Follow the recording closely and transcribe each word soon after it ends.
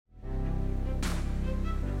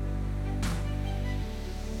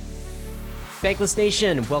Bankless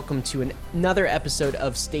Nation, welcome to another episode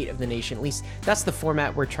of State of the Nation. At least that's the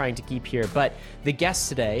format we're trying to keep here. But the guest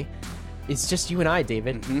today is just you and I,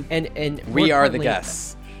 David. And we are the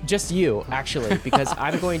guests. Just you, actually, because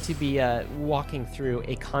I'm going to be walking through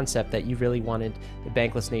a concept that you really wanted the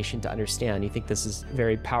Bankless Nation to understand. You think this is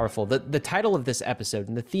very powerful. The title of this episode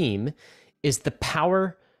and the theme is The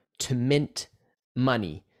Power to Mint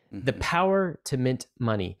Money. The power to mint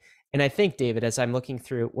money. And I think, David, as I'm looking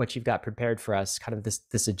through what you've got prepared for us, kind of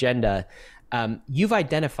this agenda, you've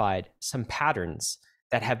identified some patterns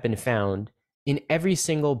that have been found in every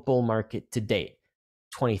single bull market to date.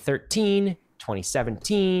 2013,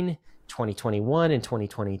 2017, 2021, and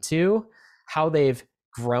 2022, how they've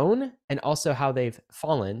grown and also how they've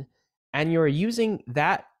fallen. And you're using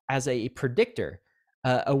that as a predictor,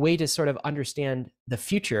 a way to sort of understand the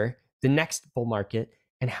future, the next bull market,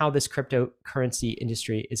 and how this cryptocurrency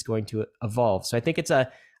industry is going to evolve. So I think it's a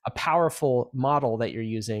powerful model that you're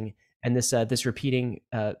using, and this repeating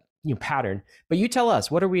pattern. But you tell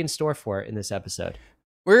us, what are we in store for in this episode?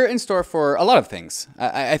 We're in store for a lot of things.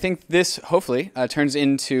 I think this hopefully turns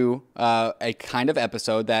into a kind of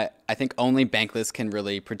episode that I think only Bankless can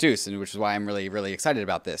really produce, and which is why I'm really, really excited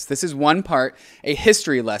about this. This is one part, a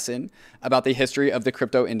history lesson about the history of the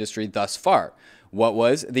crypto industry thus far. What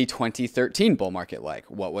was the 2013 bull market like?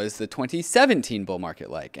 What was the 2017 bull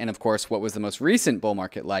market like? And of course, what was the most recent bull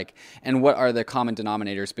market like? And what are the common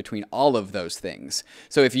denominators between all of those things?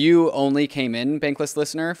 So if you only came in, Bankless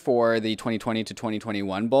listener, for the 2020 to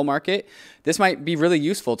 2021 bull market, this might be really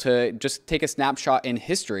useful to just take a snapshot in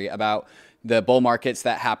history about the bull markets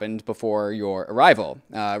that happened before your arrival.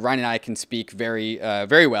 Ryan and I can speak very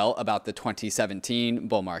well about the 2017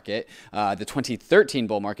 bull market. The 2013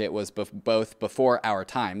 bull market was both before our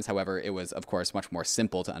times. However, it was, of course, much more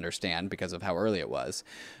simple to understand because of how early it was.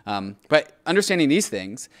 But understanding these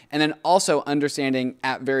things, and then also understanding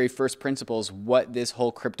at very first principles what this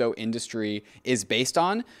whole crypto industry is based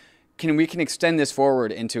on, we can extend this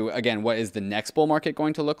forward into, again, what is the next bull market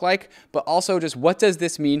going to look like, but also just what does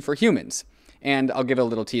this mean for humans? And I'll give a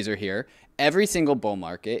little teaser here. Every single bull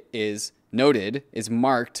market is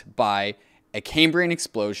marked by a Cambrian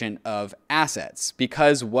explosion of assets.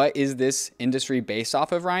 Because what is this industry based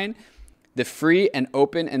off of, Ryan? The free and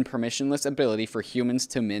open and permissionless ability for humans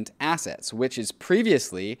to mint assets, which is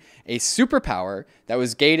previously a superpower that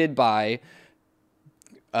was gated by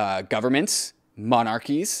governments,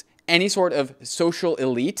 monarchies, any sort of social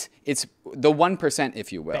elite. It's the 1%,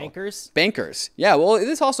 if you will. Bankers. Yeah, well,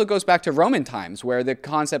 this also goes back to Roman times, where the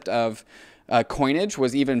concept of coinage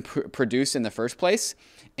was even produced in the first place.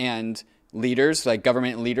 And leaders, like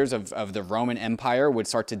government leaders of the Roman Empire, would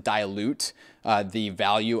start to dilute the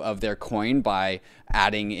value of their coin by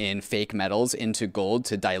adding in fake metals into gold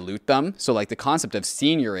to dilute them. So like the concept of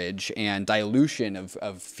seigniorage and dilution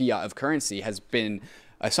of fiat of currency has been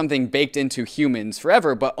something baked into humans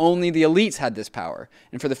forever, but only the elites had this power.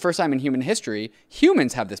 And for the first time in human history,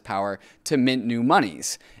 humans have this power to mint new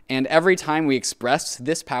monies. And every time we express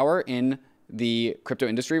this power in the crypto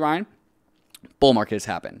industry, Ryan, bull markets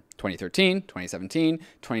happen. 2013, 2017,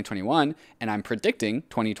 2021, and I'm predicting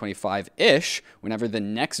 2025-ish, whenever the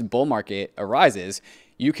next bull market arises,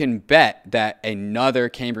 you can bet that another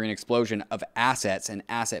Cambrian explosion of assets and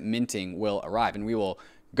asset minting will arrive. And we will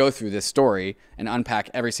go through this story and unpack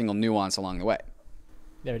every single nuance along the way.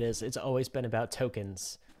 There it is. It's always been about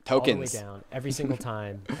tokens. All the way down. Every single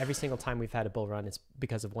time. Every single time we've had a bull run, it's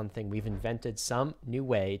because of one thing. We've invented some new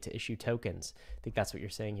way to issue tokens. I think that's what you're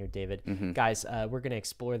saying here, David. Guys, we're going to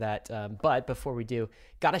explore that. But before we do,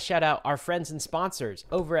 got to shout out our friends and sponsors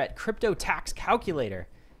over at Crypto Tax Calculator.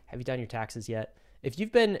 Have you done your taxes yet? If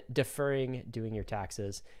you've been deferring doing your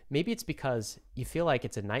taxes, maybe it's because you feel like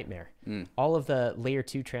it's a nightmare. All of the layer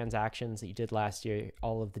 2 transactions that you did last year,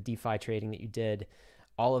 all of the DeFi trading that you did,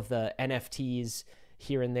 all of the NFTs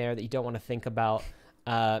here and there that you don't want to think about.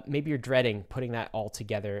 Maybe you're dreading putting that all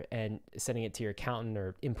together and sending it to your accountant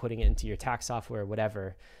or inputting it into your tax software or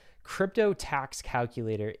whatever. Crypto Tax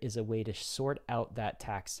Calculator is a way to sort out that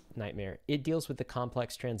tax nightmare. It deals with the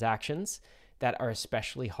complex transactions that are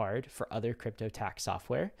especially hard for other crypto tax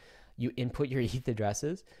software. You input your ETH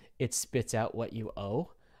addresses, it spits out what you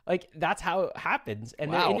owe. Like, that's how it happens.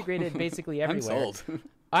 And they're integrated basically everywhere.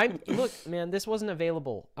 I'm sold. Look, man, this wasn't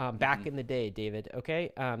available back in the day, David,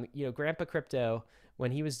 okay? Grandpa Crypto,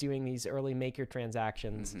 when he was doing these early maker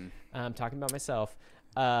transactions, talking about myself.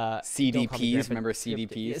 CDPs, remember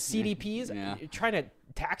CDPs? CDPs, yeah. Trying to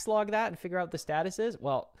tax log that and figure out what the status is.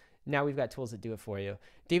 Well, Now we've got tools that do it for you.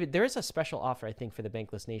 David, there is a special offer, I think, for the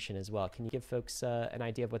Bankless Nation as well. Can you give folks an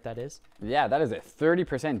idea of what that is? Yeah, that is a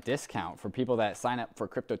 30% discount for people that sign up for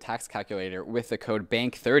Crypto Tax Calculator with the code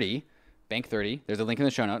BANK30. BANK30. There's a link in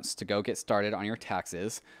the show notes to go get started on your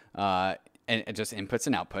taxes. And just inputs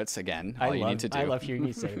and outputs, again, all you need to do. I love hearing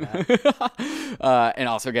you say that. And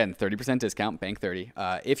also, again, 30% discount,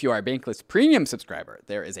 Bank30. If you are a Bankless Premium subscriber,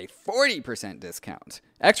 there is a 40% discount.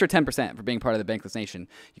 Extra 10% for being part of the Bankless Nation.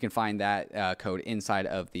 You can find that code inside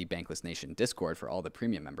of the Bankless Nation Discord for all the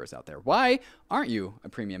premium members out there. Why aren't you a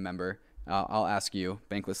premium member? I'll ask you,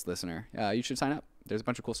 Bankless listener. You should sign up. There's a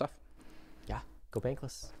bunch of cool stuff. Yeah, go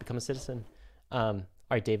Bankless. Become a citizen. All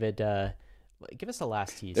right, David, give us a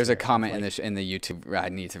last tease. There's a comment in the YouTube. I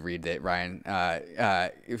need to read it, Ryan.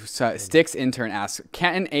 Sticks intern asks,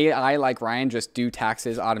 "Can't an AI like Ryan just do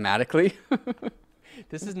taxes automatically?"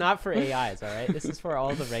 This is not for AIs, all right? This is for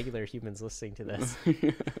all the regular humans listening to this.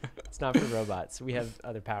 It's not for robots. We have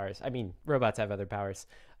other powers. I mean, robots have other powers.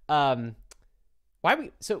 Why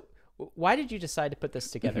did you decide to put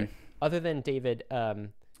this together? Other than David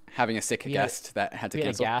having a sick guest that had to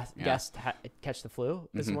cancel. Guest catch the flu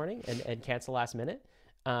this morning and cancel last minute.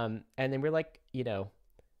 And then we're like,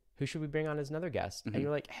 who should we bring on as another guest? And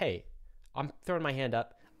you're like, hey, I'm throwing my hand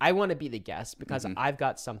up. I want to be the guest because I've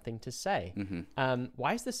got something to say.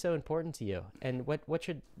 Why is this so important to you? And what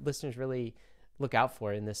should listeners really look out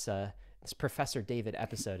for in this Professor David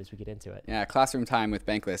episode as we get into it? Yeah, classroom time with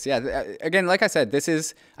Bankless. Yeah, again, like I said, this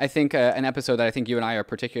is, I think, an episode that I think you and I are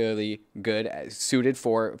particularly suited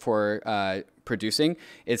for producing.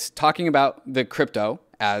 It's talking about the crypto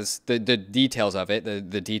as the details of it,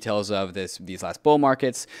 the details of these last bull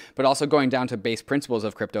markets, but also going down to base principles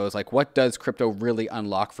of crypto is like, what does crypto really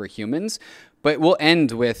unlock for humans? But we'll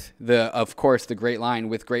end with of course, the great line,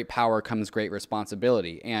 with great power comes great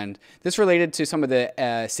responsibility. And this related to some of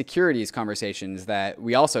the securities conversations that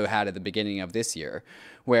we also had at the beginning of this year,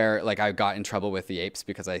 where like I got in trouble with the apes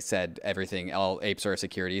because I said all apes are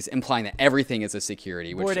securities, implying that everything is a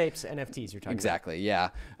security. Bored apes, NFTs you're talking exactly,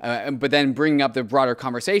 about. Yeah. But then bringing up the broader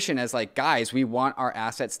conversation as like, guys, we want our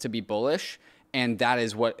assets to be bullish, and that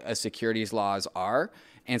is what a securities laws are.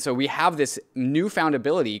 And so we have this newfound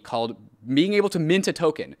ability called being able to mint a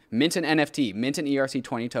token, mint an NFT, mint an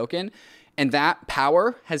ERC20 token. And that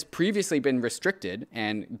power has previously been restricted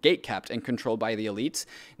and gatekept and controlled by the elites.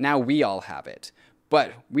 Now we all have it.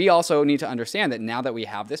 But we also need to understand that now that we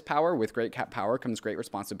have this power, with great power comes great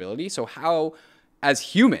responsibility. So how, as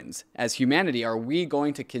humans, as humanity, are we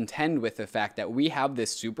going to contend with the fact that we have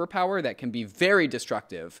this superpower that can be very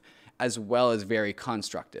destructive as well as very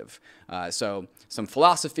constructive? So some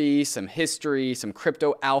philosophy, some history, some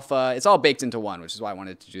crypto alpha, it's all baked into one, which is why I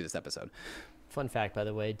wanted to do this episode. Fun fact, by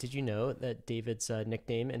the way, did you know that David's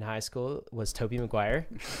nickname in high school was Tobey Maguire?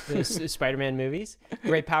 The Spider-Man movies.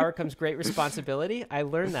 Great power comes great responsibility. I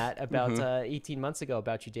learned that about 18 months ago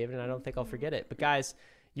about you, David, and I don't think I'll forget it. But guys,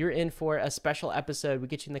 you're in for a special episode. We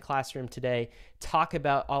get you in the classroom today, talk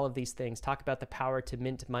about all of these things, talk about the power to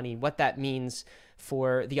mint money, what that means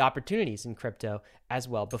for the opportunities in crypto as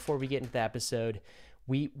well. Before we get into the episode,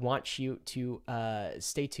 we want you to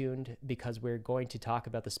stay tuned because we're going to talk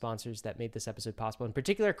about the sponsors that made this episode possible. In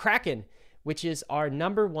particular, Kraken, which is our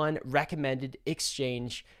 #1 recommended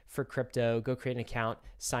exchange for crypto. Go create an account,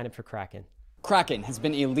 sign up for Kraken. Kraken has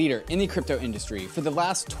been a leader in the crypto industry for the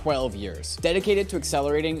last 12 years. Dedicated to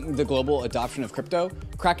accelerating the global adoption of crypto,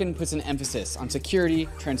 Kraken puts an emphasis on security,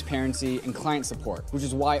 transparency, and client support, which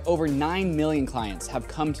is why over 9 million clients have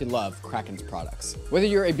come to love Kraken's products. Whether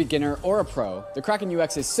you're a beginner or a pro, the Kraken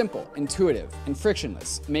UX is simple, intuitive, and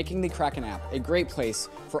frictionless, making the Kraken app a great place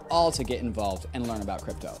for all to get involved and learn about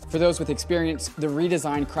crypto. For those with experience, the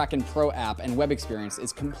redesigned Kraken Pro app and web experience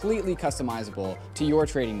is completely customizable to your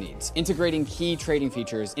trading needs, integrating key trading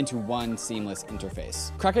features into one seamless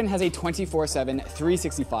interface. Kraken has a 24/7,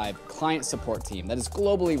 365 client support team that is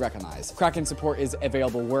globally recognized. Kraken support is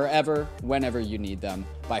available wherever, whenever you need them,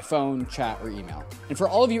 by phone, chat, or email. And for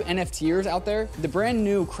all of you NFTers out there, the brand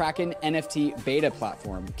new Kraken NFT beta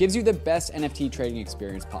platform gives you the best NFT trading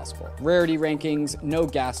experience possible. Rarity rankings, no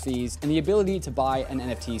gas fees, and the ability to buy an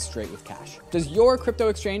NFT straight with cash. Does your crypto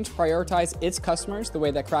exchange prioritize its customers the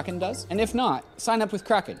way that Kraken does? And if not, sign up with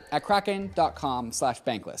Kraken at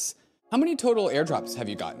kraken.com/bankless. How many total airdrops have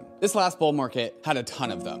you gotten? This last bull market had a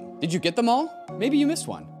ton of them. Did you get them all? Maybe you missed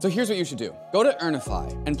one. So here's what you should do. Go to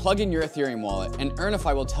Earnify and plug in your Ethereum wallet, and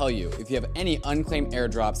Earnify will tell you if you have any unclaimed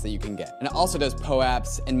airdrops that you can get. And it also does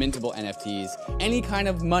POAPs and mintable NFTs. Any kind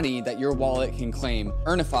of money that your wallet can claim,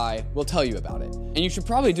 Earnify will tell you about it. And you should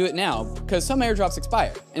probably do it now because some airdrops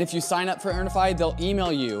expire. And if you sign up for Earnify, they'll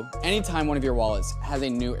email you anytime one of your wallets has a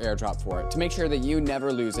new airdrop for it to make sure that you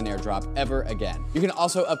never lose an airdrop ever again. You can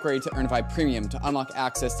also upgrade to Earnify Premium to unlock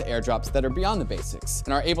access to airdrops that are beyond the basics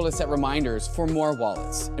and are able to set reminders for more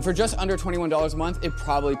wallets. And for just under $21 a month, it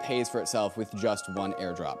probably pays for itself with just one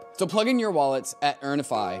airdrop. So plug in your wallets at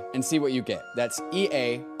Earnify and see what you get. That's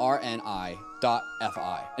EARNI.FI.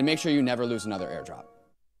 And make sure you never lose another airdrop.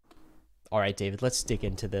 All right, David, let's dig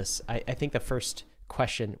into this. I think the first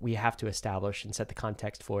question we have to establish and set the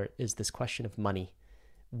context for is this question of money.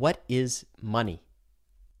 What is money?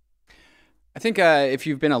 I think if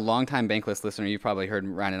you've been a longtime Bankless listener, you've probably heard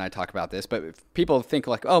Ryan and I talk about this, but if people think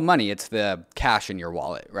like, oh, money, it's the cash in your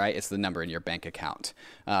wallet, right? It's the number in your bank account.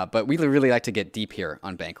 But we really like to get deep here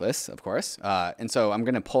on Bankless, of course. And so I'm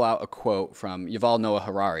going to pull out a quote from Yuval Noah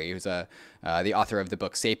Harari, who's the author of the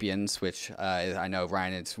book Sapiens, which I know,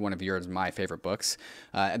 Ryan, it's one of my favorite books.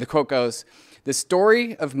 And the quote goes, "The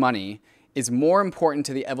story of money is more important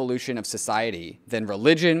to the evolution of society than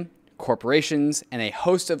religion, corporations, and a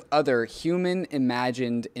host of other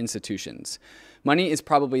human-imagined institutions. Money is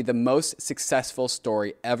probably the most successful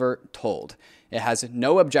story ever told. It has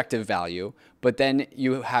no objective value, but then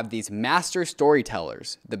you have these master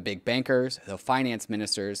storytellers, the big bankers, the finance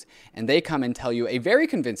ministers, and they come and tell you a very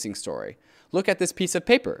convincing story. Look at this piece of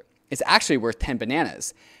paper. It's actually worth 10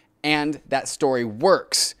 bananas. And that story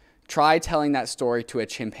works. Try telling that story to a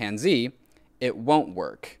chimpanzee. It won't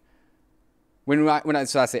work." So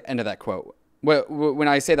that's the end of that quote. When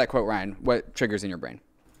I say that quote, Ryan, what triggers in your brain?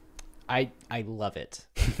 I love it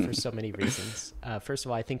for so many reasons. First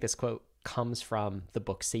of all, I think this quote comes from the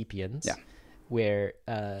book Sapiens, where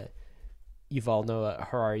Yuval Noah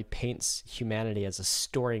Harari paints humanity as a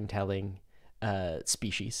storytelling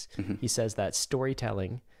species. Mm-hmm. He says that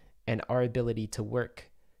storytelling and our ability to work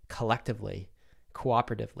collectively,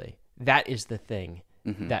 cooperatively, that is the thing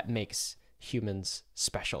that makes humans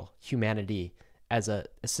special, humanity as a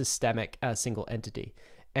systemic single entity.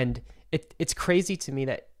 And it's crazy to me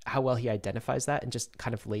that how well he identifies that and just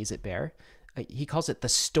kind of lays it bare. He calls it the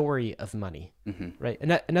story of money, right?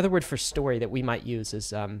 And another word for story that we might use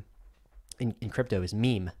is in crypto is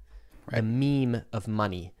meme, right? The meme of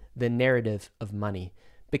money, the narrative of money,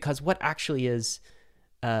 because what actually is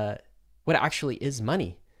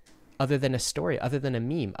money other than a story, other than a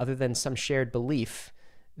meme, other than some shared belief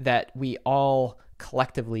that we all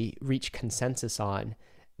collectively reach consensus on,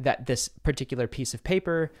 that this particular piece of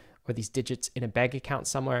paper or these digits in a bank account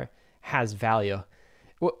somewhere has value.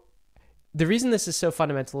 Well, the reason this is so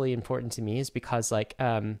fundamentally important to me is because I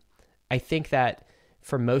think that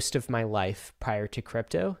for most of my life prior to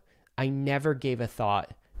crypto, I never gave a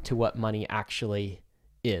thought to what money actually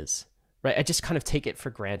is, right? I just kind of take it for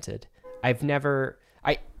granted. I never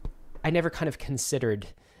kind of considered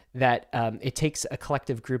that it takes a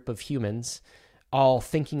collective group of humans all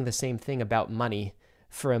thinking the same thing about money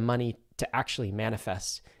for a money to actually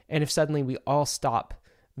manifest. And if suddenly we all stop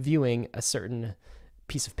viewing a certain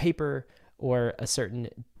piece of paper or a certain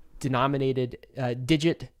denominated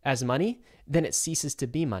digit as money, then it ceases to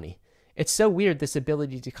be money. It's so weird, this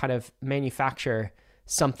ability to kind of manufacture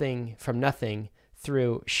something from nothing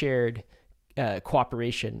through shared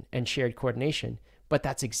cooperation and shared coordination. But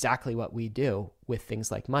that's exactly what we do with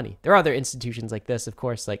things like money. There are other institutions like this, of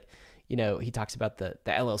course, he talks about the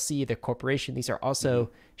LLC, the corporation. These are also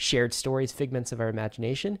shared stories, figments of our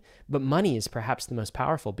imagination. But money is perhaps the most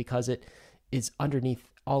powerful because it is underneath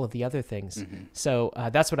all of the other things. So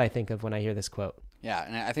that's what I think of when I hear this quote. Yeah,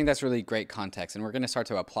 and I think that's really great context. And we're going to start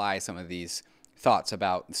to apply some of these thoughts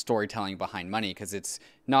about storytelling behind money because it's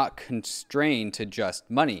not constrained to just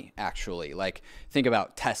money, actually. Like, think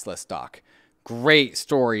about Tesla stock. Great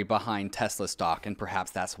story behind Tesla stock, and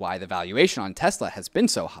perhaps that's why the valuation on Tesla has been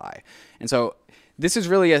so high. And so this is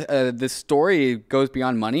really this story goes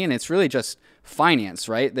beyond money, and it's really just finance,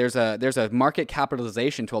 right? There's a market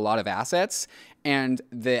capitalization to a lot of assets, and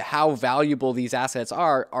how valuable these assets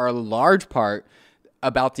are a large part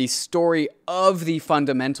about the story of the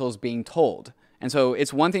fundamentals being told. And so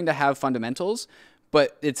it's one thing to have fundamentals,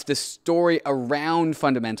 but it's the story around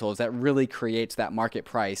fundamentals that really creates that market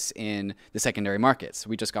price in the secondary markets.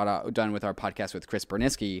 We just got done with our podcast with Chris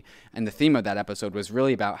Berniski, and the theme of that episode was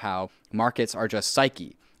really about how markets are just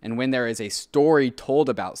psyche. And when there is a story told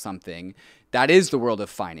about something, that is the world of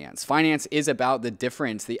finance. Finance is about the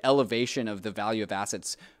difference, the elevation of the value of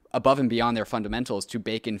assets above and beyond their fundamentals to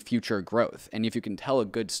bake in future growth. And if you can tell a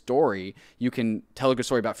good story, you can tell a good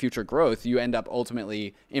story about future growth, you end up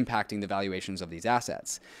ultimately impacting the valuations of these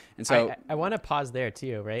assets. And so I want to pause there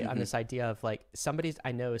too, right? On this idea of like somebody's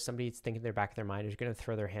thinking in their back of their mind is going to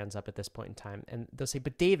throw their hands up at this point in time. And they'll say,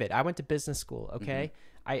 but David, I went to business school. Okay.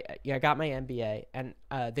 I got my MBA and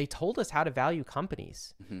they told us how to value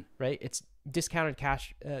companies, right? It's discounted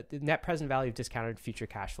cash, the net present value of discounted future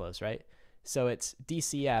cash flows, right? So it's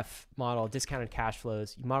DCF model, discounted cash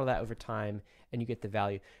flows. You model that over time and you get the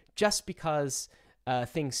value. Just because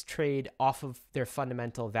things trade off of their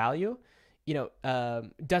fundamental value,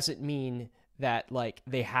 doesn't mean that like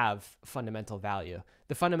they have fundamental value.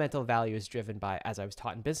 The fundamental value is driven by, as I was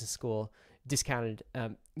taught in business school, discounted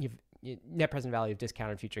net present value of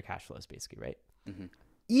discounted future cash flows, basically, right?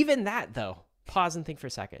 Even that though, pause and think for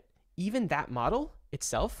a second. Even that model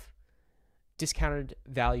itself, discounted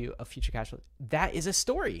value of future cash flow, that is a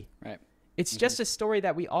story, right? It's just a story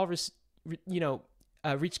that we all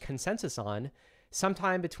reach consensus on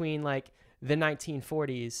sometime between like the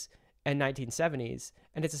 1940s and 1970s,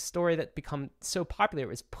 and it's a story that become so popular it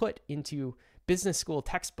was put into business school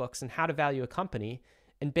textbooks and how to value a company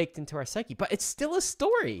and baked into our psyche. But it's still a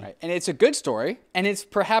story, right? And it's a good story, and it's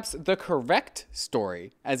perhaps the correct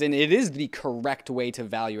story, as in it is the correct way to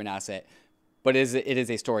value an asset, but it is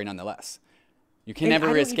a story nonetheless. You can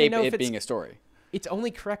never escape it being a story. It's only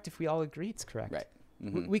correct if we all agree it's correct. Right.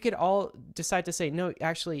 We could all decide to say, no,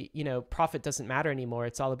 actually, profit doesn't matter anymore.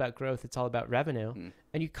 It's all about growth. It's all about revenue.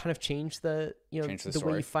 And you kind of change the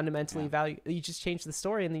way you fundamentally value. You just change the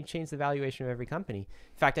story and then you change the valuation of every company.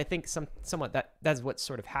 In fact, I think somewhat that's what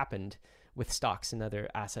sort of happened with stocks and other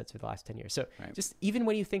assets for the last 10 years. So just even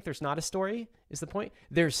when you think there's not a story is the point,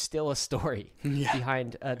 there's still a story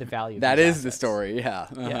behind the value. That is assets. The story.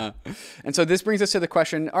 Yeah. And so this brings us to the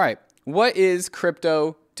question, all right, what is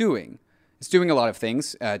crypto doing? It's doing a lot of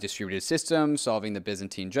things, distributed systems, solving the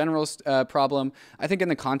Byzantine generals problem. I think in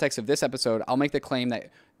the context of this episode, I'll make the claim that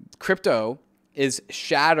crypto is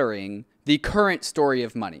shattering the current story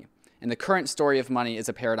of money. And the current story of money is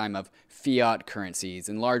a paradigm of fiat currencies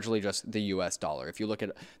and largely just the US dollar. If you look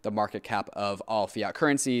at the market cap of all fiat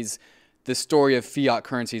currencies, the story of fiat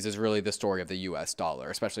currencies is really the story of the US dollar,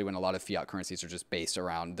 especially when a lot of fiat currencies are just based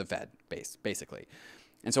around the Fed, basically.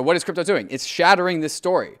 And so what is crypto doing? It's shattering this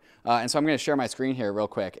story. And so I'm going to share my screen here real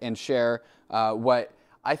quick and share what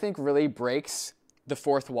I think really breaks the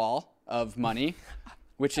fourth wall of money,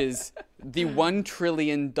 which is the $1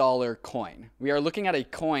 trillion coin. We are looking at a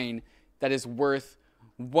coin that is worth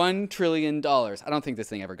 $1 trillion. I don't think this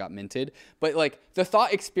thing ever got minted, but like the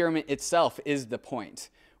thought experiment itself is the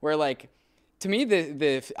point where like, to me,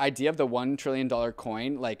 the idea of the $1 trillion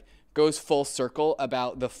coin, like goes full circle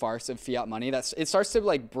about the farce of fiat money. It starts to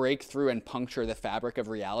like break through and puncture the fabric of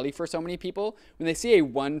reality for so many people. When they see a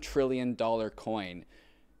 $1 trillion coin,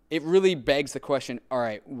 it really begs the question, all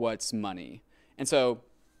right, what's money? And so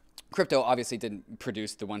crypto obviously didn't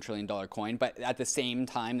produce the $1 trillion coin, but at the same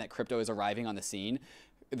time that crypto is arriving on the scene,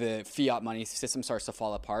 the fiat money system starts to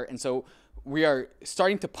fall apart. And so we are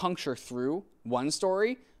starting to puncture through one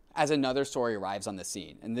story as another story arrives on the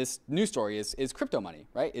scene. And this new story is crypto money,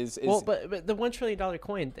 right? But the $1 trillion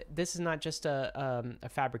coin, this is not just a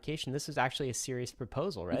fabrication. This is actually a serious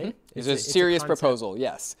proposal, right? It's a serious proposal,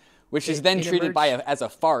 yes. Which is then treated as a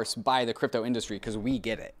farce by the crypto industry because we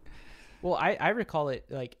get it. Well, I recall it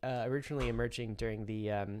like originally emerging during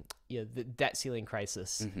the the debt ceiling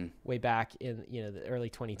crisis way back in the early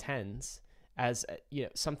 2010s as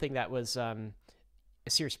something that was a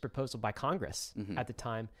serious proposal by Congress at the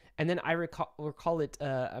time. And then I recall it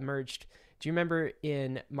emerged. Do you remember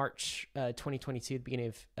in March 2022, the beginning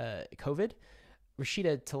of COVID,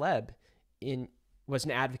 Rashida Tlaib was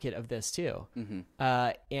an advocate of this too.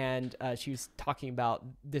 And she was talking about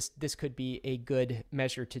this could be a good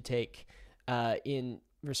measure to take in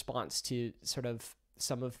response to sort of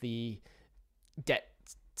some of the debt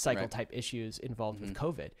cycle type issues involved with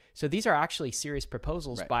COVID. So these are actually serious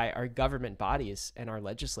proposals by our government bodies and our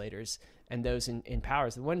legislators and those in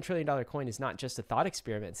powers. The $1 trillion coin is not just a thought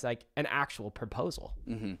experiment. It's like an actual proposal.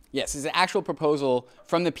 Yes, it's an actual proposal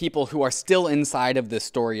from the people who are still inside of the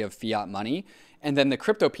story of fiat money. And then the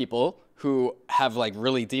crypto people who have like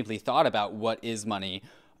really deeply thought about what is money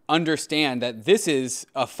understand that this is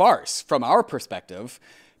a farce from our perspective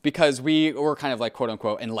because we were kind of like quote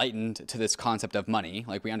unquote enlightened to this concept of money.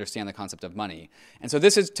 Like we understand the concept of money. And so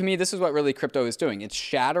this is, to me, this is what really crypto is doing. It's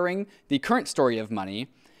shattering the current story of money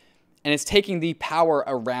and it's taking the power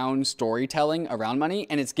around storytelling around money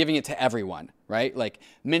and it's giving it to everyone, right? Like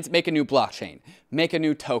make a new blockchain, make a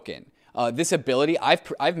new token, This ability,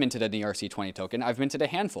 I've minted an ERC20 token. I've minted a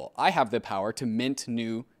handful. I have the power to mint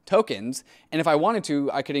new tokens. And if I wanted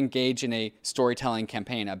to, I could engage in a storytelling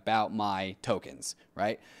campaign about my tokens,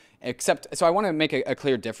 right? So I want to make a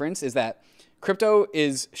clear difference is that crypto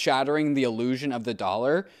is shattering the illusion of the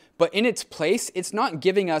dollar, but in its place, it's not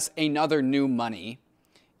giving us another new money.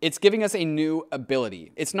 It's giving us a new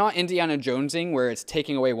ability. It's not Indiana Jonesing where it's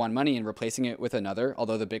taking away one money and replacing it with another,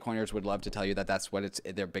 although the Bitcoiners would love to tell you that that's what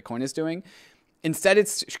their Bitcoin is doing. Instead,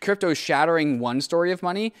 it's crypto shattering one story of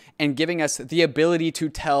money and giving us the ability to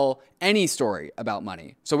tell any story about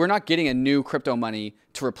money. So we're not getting a new crypto money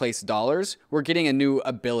to replace dollars. We're getting a new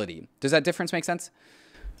ability. Does that difference make sense?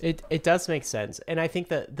 It does make sense. And I think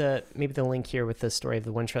that maybe the link here with the story of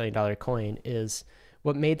the $1 trillion coin is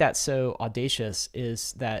what made that so audacious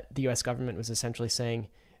is that the US government was essentially saying,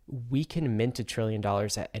 we can mint $1 trillion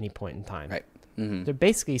at any point in time. Right. Mm-hmm. They're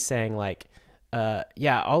basically saying like,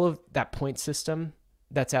 yeah, all of that point system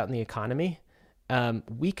that's out in the economy,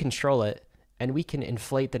 we control it and we can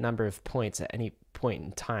inflate the number of points at any point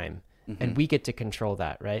in time. Mm-hmm. And we get to control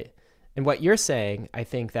that, right? And what you're saying, I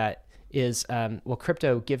think that is, well,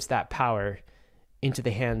 crypto gives that power into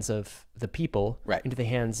the hands of the people, right, into the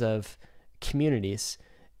hands of communities.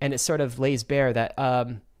 And it sort of lays bare that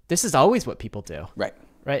this is always what people do. Right.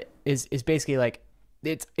 Right. Is basically like,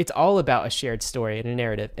 it's all about a shared story and a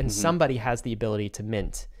narrative. And somebody has the ability to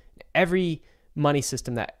mint. Every money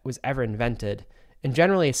system that was ever invented, and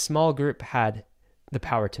generally a small group had the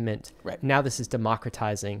power to mint. Right. Now this is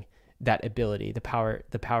democratizing that ability, the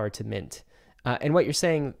power to mint. And what you're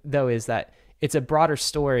saying, though, is that it's a broader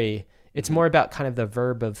story. It's more about kind of the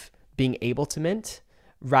verb of being able to mint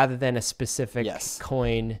rather than a specific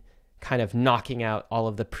coin kind of knocking out all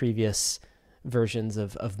of the previous versions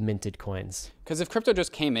of minted coins. Because if crypto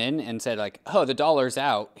just came in and said like, oh, the dollar's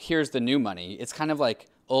out, here's the new money. It's kind of like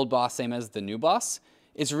old boss, same as the new boss.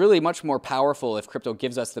 It's really much more powerful if crypto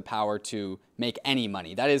gives us the power to make any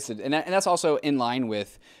money. That is, and that's also in line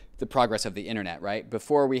with the progress of the internet, right?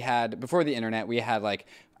 Before the internet, we had like,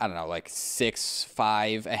 I don't know, like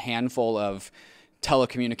 5, a handful of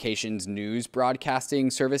telecommunications news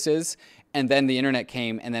broadcasting services. And then the internet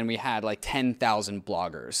came and then we had like 10,000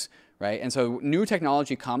 bloggers, right? And so new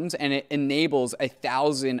technology comes and it enables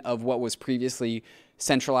 1,000 of what was previously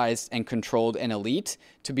centralized and controlled and elite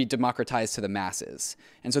to be democratized to the masses.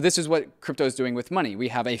 And so this is what crypto is doing with money. We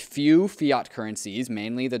have a few fiat currencies,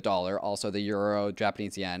 mainly the dollar, also the euro,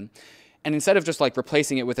 Japanese yen. And instead of just like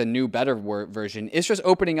replacing it with a new, better version, it's just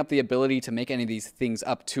opening up the ability to make any of these things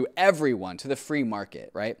up to everyone, to the free market,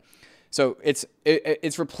 right? So it's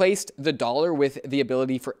replaced the dollar with the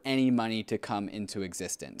ability for any money to come into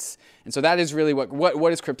existence. And so that is really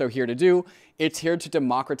what is crypto here to do? It's here to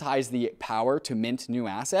democratize the power to mint new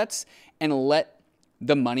assets and let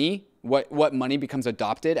the money, what money becomes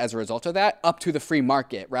adopted as a result of that, up to the free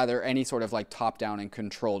market, rather any sort of like top-down and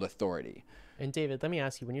controlled authority. And David, let me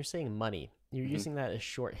ask you, when you're saying money, you're using that as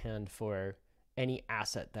shorthand for any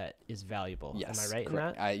asset that is valuable. Yes, am I right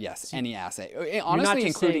correct. in that? Yes, so any asset. Honestly,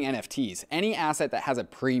 including NFTs. Any asset that has a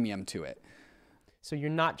premium to it. So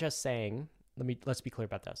you're not just saying, let's be clear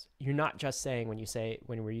about this. You're not just saying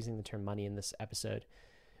when we're using the term money in this episode,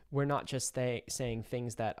 we're not just saying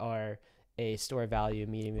things that are a store of value,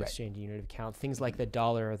 medium of exchange, unit of account, things like the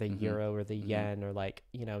dollar or the euro or the yen or like,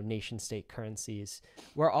 nation state currencies.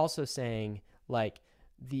 We're also saying like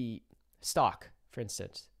the stock, for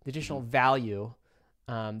instance, the additional value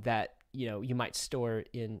that you might store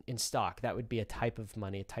in stock. That would be a type of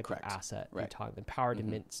money, a type of asset. Right. You're talking the power to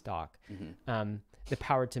mint stock, the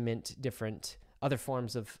power to mint different other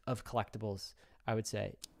forms of collectibles. I would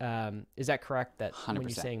say, is that correct? That 100%. When you're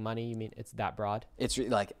saying money, you mean it's that broad? It's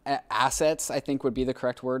like assets, I think would be the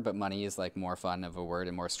correct word, but money is like more fun of a word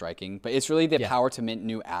and more striking. But it's really the power to mint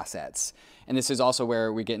new assets. And this is also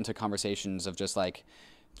where we get into conversations of just like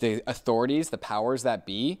the authorities, the powers that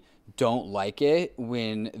be, don't like it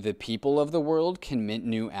when the people of the world can mint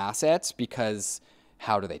new assets because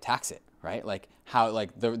how do they tax it, right? Like how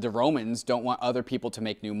like the Romans don't want other people to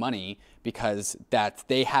make new money because that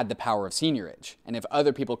they had the power of seigniorage. And if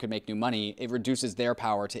other people could make new money, it reduces their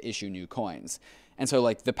power to issue new coins. And so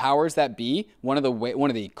like the powers that be, one of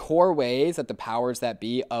the core ways that the powers that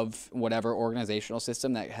be of whatever organizational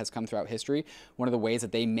system that has come throughout history, one of the ways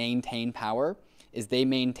that they maintain power is they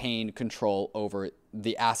maintain control over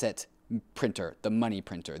the asset printer, the money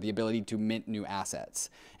printer, the ability to mint new assets.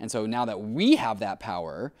 And so now that we have that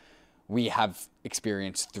power, we have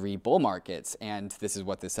experienced 3 bull markets. And this is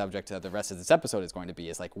what the subject of the rest of this episode is going to be,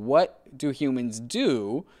 is like, what do humans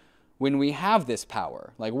do when we have this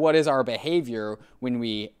power? Like, what is our behavior when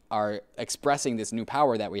we are expressing this new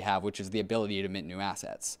power that we have, which is the ability to mint new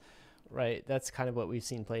assets? Right. That's kind of what we've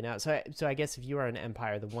seen playing out. So I guess if you are an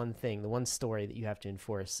empire, the one story that you have to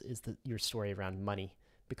enforce is your story around money,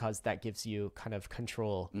 because that gives you kind of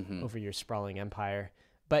control over your sprawling empire.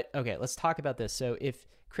 But okay, let's talk about this. So if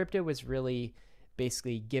crypto was really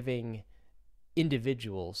basically giving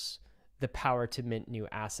individuals the power to mint new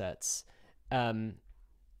assets,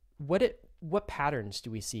 what patterns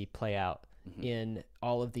do we see play out in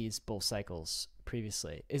all of these bull cycles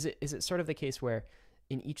previously? Is it sort of the case where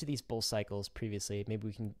in each of these bull cycles previously, maybe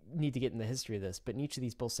we need to get in the history of this, but in each of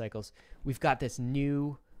these bull cycles, we've got this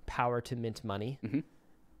new power to mint money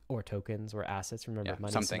or tokens or assets. Remember,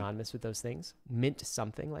 money is synonymous with those things. Mint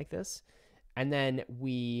something like this. And then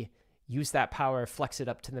we use that power, flex it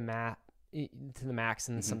up to the max,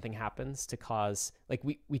 and something happens to cause, like,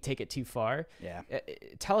 we take it too far. Yeah.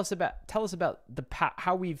 Tell us about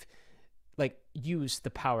how we've like used the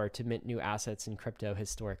power to mint new assets in crypto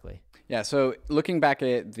historically. Yeah. So looking back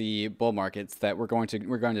at the bull markets that we're going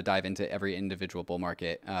to dive into every individual bull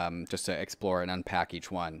market, just to explore and unpack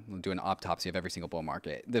each one. We'll do an autopsy of every single bull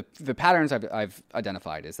market. The patterns I've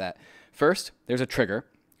identified is that first, there's a trigger,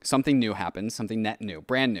 something new happens, something net new,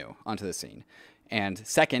 brand new onto the scene. And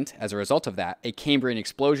second, as a result of that, a Cambrian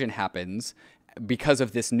explosion happens because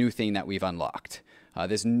of this new thing that we've unlocked.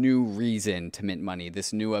 This new reason to mint money,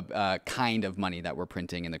 this new kind of money that we're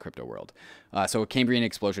printing in the crypto world. So a Cambrian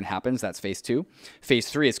explosion happens. That's phase 2. Phase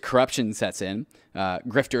 3 is corruption sets in.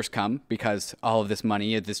 Grifters come because all of this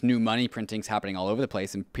money, this new money printing is happening all over the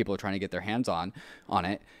place, and people are trying to get their hands on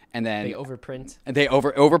it. And then they overprint. They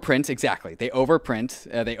overprint, exactly. They overprint.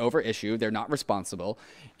 They overissue. They're not responsible.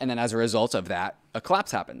 And then as a result of that, a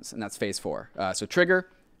collapse happens, and that's phase 4. So trigger,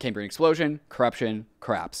 Cambrian explosion, corruption,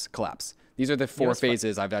 collapse. These are the 4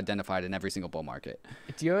 phases I've identified in every single bull market.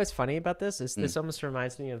 Do you know what's funny about this? This almost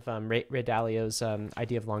reminds me of Ray Dalio's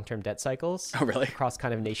idea of long-term debt cycles. Oh, really? Across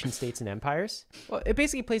kind of nation states and empires. Well, it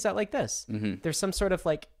basically plays out like this. There's some sort of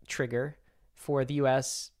like trigger for the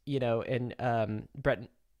U.S., in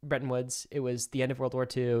Bretton Woods. It was the end of World War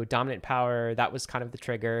II, dominant power. That was kind of the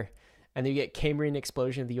trigger. And then you get Cambrian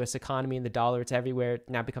explosion of the U.S. economy and the dollar. It's everywhere. It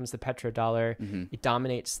now becomes the petrodollar. It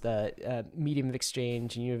dominates the medium of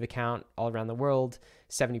exchange and unit of account all around the world.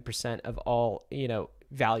 70% of all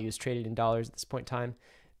value is traded in dollars at this point in time.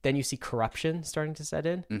 Then you see corruption starting to set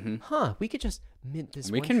in. We could just mint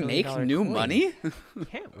this. We can make new money.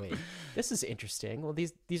 Can't we? This is interesting. Well,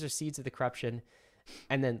 these are seeds of the corruption.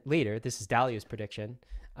 And then later, this is Dalio's prediction.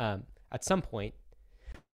 At some point,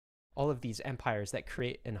 all of these empires that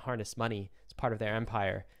create and harness money as part of their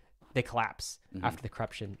empire, they collapse after the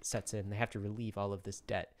corruption sets in. They have to relieve all of this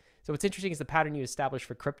debt. So what's interesting is the pattern you establish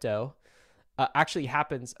for crypto actually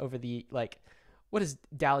happens over the, what is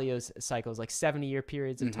Dalio's cycles, 70-year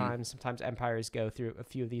periods of time. Sometimes empires go through a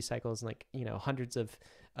few of these cycles in hundreds of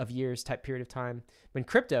years type period of time. When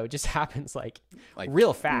crypto just happens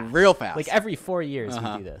real fast. Like every 4 years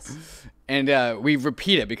we do this. And we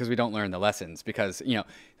repeat it because we don't learn the lessons. Because,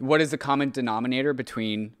 what is the common denominator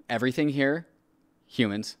between everything here?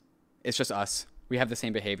 Humans. It's just us. We have the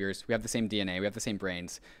same behaviors. We have the same DNA. We have the same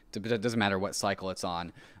brains. It doesn't matter what cycle it's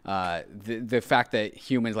on. The fact that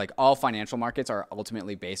humans, all financial markets are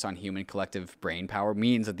ultimately based on human collective brain power,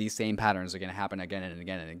 means that these same patterns are going to happen again and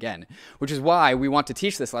again and again, which is why we want to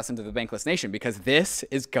teach this lesson to the Bankless Nation, because this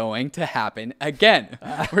is going to happen again.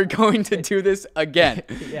 We're going to do this again.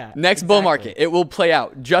 Next bull market, it will play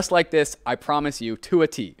out just like this, I promise you, to a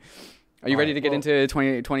T. Are you ready to get into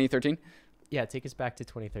 2013? Yeah, take us back to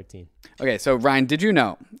 2013. Okay, so Ryan, did you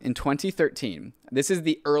know in 2013, this is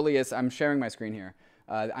the earliest, I'm sharing my screen here,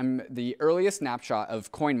 I'm the earliest snapshot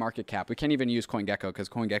of CoinMarketCap. We can't even use CoinGecko because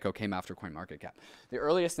CoinGecko came after CoinMarketCap. The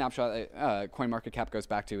earliest snapshot CoinMarketCap goes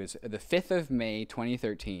back to is the 5th of May,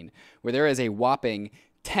 2013, where there is a whopping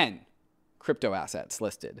 10 crypto assets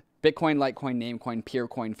listed. Bitcoin, Litecoin, Namecoin,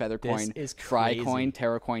 Peercoin, Feathercoin, Frycoin,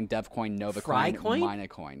 Terracoin, Devcoin, Novacoin,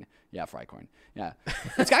 Minacoin. Yeah, Frycoin. Yeah.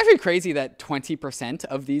 It's actually crazy that 20%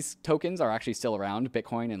 of these tokens are actually still around,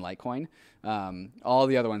 Bitcoin and Litecoin. All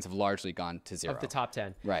the other ones have largely gone to zero. Of the top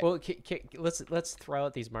 10. Right. Well, let's throw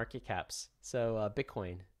out these market caps. So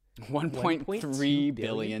Bitcoin. $1.3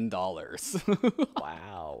 billion.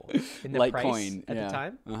 Wow. In the Litecoin price at the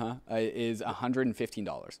time? Is $115.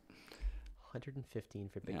 $115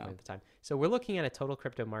 for Bitcoin at the time. So we're looking at a total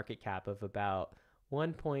crypto market cap of about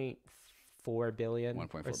 1.4 billion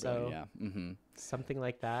or so. Yeah. Something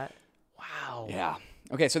like that. Wow. Yeah.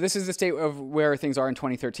 Okay, so this is the state of where things are in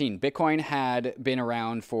 2013. Bitcoin had been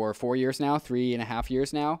around for 4 years now, 3.5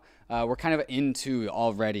 years now. We're kind of into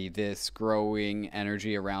already this growing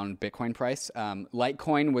energy around Bitcoin price.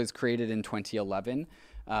 Litecoin was created in 2011,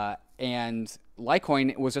 and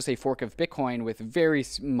Litecoin was just a fork of Bitcoin with very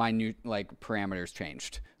minute like parameters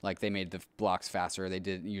changed. Like they made the blocks faster. They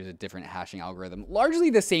did use a different hashing algorithm. Largely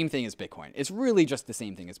the same thing as Bitcoin. It's really just the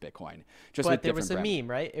same thing as Bitcoin. Just But with there was a different meme,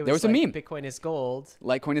 right? There was a meme. Bitcoin is gold.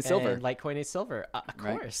 Litecoin is silver. And Litecoin is silver. Of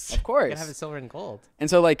Right? course. Of course. You gotta have it silver and gold. And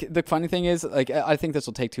so like the funny thing is like I think this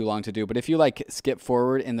will take too long to do, but if you like skip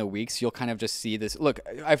forward in the weeks, you'll kind of just see this. Look,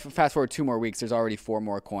 I fast forward 2 more weeks. There's already 4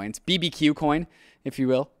 more coins. BBQ coin, if you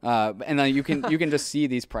will, and then you can just see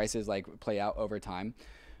these prices like play out over time.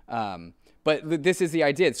 But this is the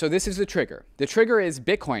idea. So this is the trigger. The trigger is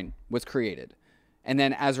Bitcoin was created, and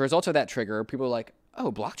then as a result of that trigger, people are like,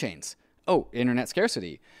 oh, blockchains, oh, internet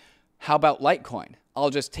scarcity. How about Litecoin? I'll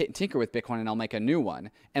just tinker with Bitcoin and I'll make a new one.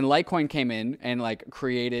 And Litecoin came in and like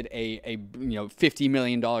created a $50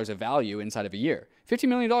 million of value inside of a year. $50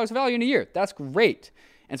 million of value in a year. That's great.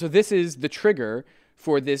 And so this is the trigger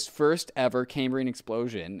for this first ever Cambrian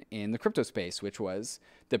explosion in the crypto space, which was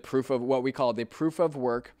the proof of what we call the proof of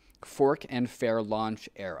work fork and fair launch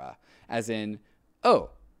era. As in,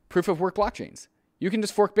 oh, proof of work blockchains. You can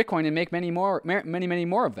just fork Bitcoin and make many more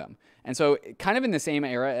of them. And so kind of in the same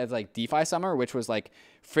era as like DeFi summer, which was like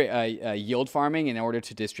yield farming in order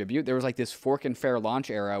to distribute, there was like this fork and fair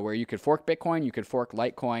launch era where you could fork Bitcoin, you could fork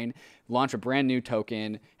Litecoin, launch a brand new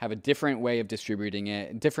token, have a different way of distributing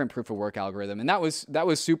it, different proof of work algorithm. And that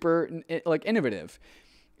was super like innovative.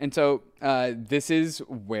 And so this is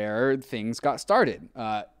where things got started.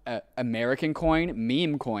 American coin,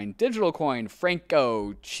 meme coin, digital coin,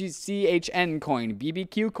 Franco, CHN coin,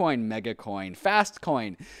 BBQ coin, Mega coin, Fast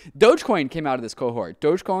coin. Dogecoin came out of this cohort.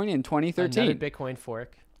 Dogecoin in 2013. Another Bitcoin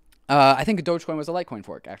fork. I think Dogecoin was a Litecoin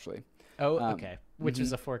fork, actually. Oh, okay. Which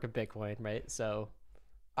is a fork of Bitcoin, right? So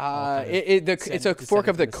it's a fork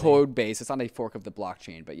of the the same. code base. It's not a fork of the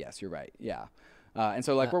blockchain, but yes, you're right. Yeah. And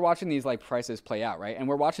so like we're watching these like prices play out, right? And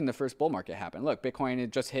we're watching the first bull market happen. Look, Bitcoin,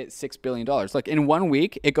 it just hit $6 billion. Look, in 1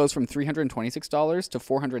 week, it goes from $326 to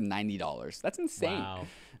 $490. That's insane. Wow.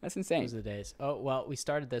 That's insane. Those are the days. Oh, well, we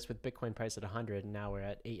started this with Bitcoin price at 100 and now we're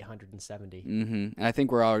at 870. And I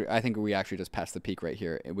think we actually just passed the peak right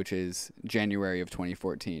here, which is January of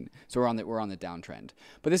 2014. So we're on the downtrend.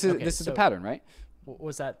 But this is the pattern, right?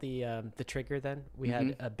 Was that the trigger then? We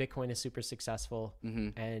had Bitcoin is super successful,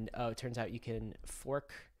 and it turns out you can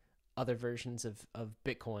fork other versions of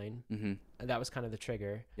Bitcoin. And that was kind of the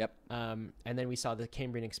trigger. Yep. And then we saw the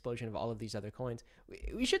Cambrian explosion of all of these other coins.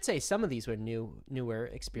 We should say some of these were newer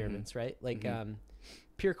experiments, right? Like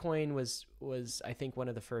Purecoin was I think one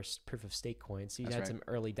of the first proof of stake coins. So you had some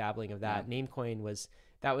early dabbling of that. Yeah. Namecoin was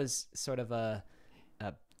sort of a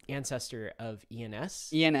ancestor of ENS,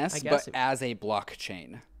 but as a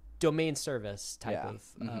blockchain, domain service type of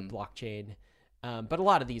blockchain. But a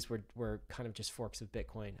lot of these were kind of just forks of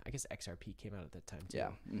Bitcoin. I guess XRP came out at that time too. Yeah.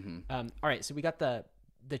 All right, so we got the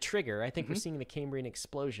trigger. I think we're seeing the Cambrian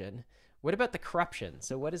explosion. What about the corruption?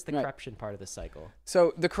 So what is the corruption part of the cycle?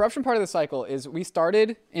 So the corruption part of the cycle is we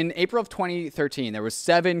started in April of 2013. There were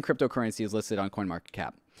 7 cryptocurrencies listed on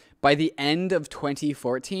CoinMarketCap. By the end of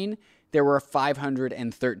 2014, there were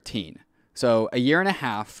 513. So a year and a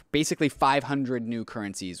half, basically 500 new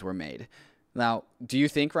currencies were made. Now, do you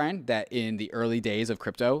think, Ryan, that in the early days of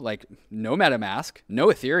crypto, like no MetaMask, no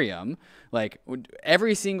Ethereum, like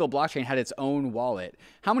every single blockchain had its own wallet,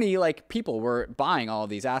 how many like people were buying all of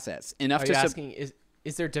these assets? Enough Are to you asking,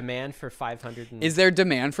 is there demand for 500? Is there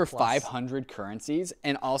demand for 500 currencies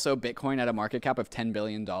and also Bitcoin at a market cap of $10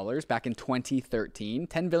 billion back in 2013?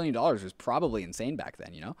 $10 billion was probably insane back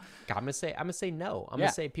then, you know? I'm gonna say no. I'm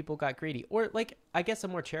gonna say people got greedy, or like I guess a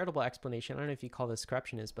more charitable explanation. I don't know if you call this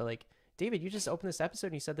corruption but like David, you just opened this episode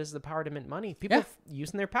and you said this is the power to mint money. People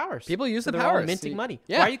using their powers. People use the they're powers. All minting money.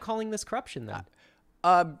 Yeah. Why are you calling this corruption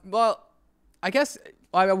then? Well, I guess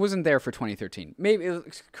I wasn't there for 2013. Maybe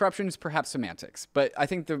corruption is perhaps semantics, but I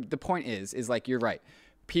think the point is like you're right.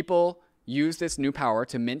 People use this new power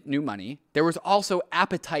to mint new money. There was also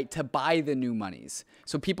appetite to buy the new monies.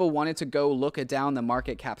 So people wanted to go look down the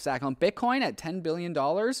market cap stack on Bitcoin at $10 billion.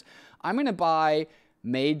 I'm going to buy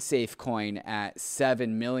MadeSafe coin at $7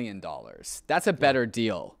 million. That's a better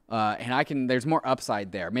deal. And there's more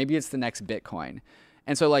upside there. Maybe it's the next Bitcoin.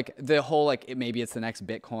 And so like the whole, like maybe it's the next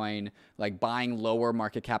Bitcoin, like buying lower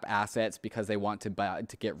market cap assets because they want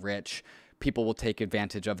to get rich. people will take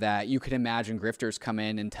advantage of that. You could imagine grifters come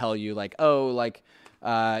in and tell you like, oh, like,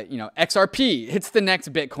 XRP, it's the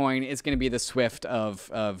next Bitcoin. It's going to be the Swift of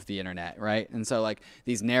the internet, right? And so like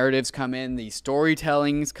these narratives come in, these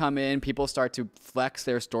storytellings come in, people start to flex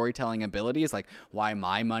their storytelling abilities, like why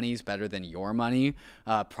my money's better than your money.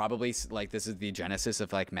 Probably like this is the genesis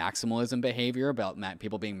of like maximalism behavior about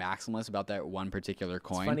people being maximalist about that one particular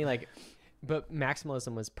coin. It's funny, like, but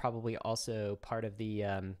maximalism was probably also part of the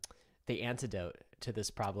antidote to this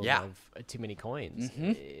problem of too many coins.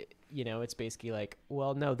 It's basically like,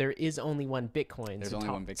 well, no, there is only one Bitcoin. There's only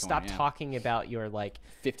one Bitcoin. Stop talking about your like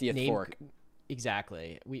 50th fork.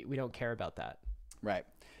 Exactly. We don't care about that. Right.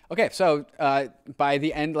 Okay. So by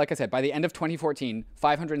the end, like I said, by the end of 2014,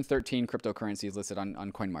 513 cryptocurrencies listed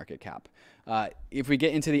on CoinMarketCap. If we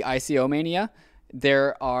get into the ICO mania,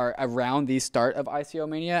 there are around the start of ICO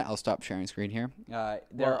mania. I'll stop sharing screen here.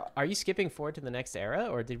 Are you skipping forward to the next era,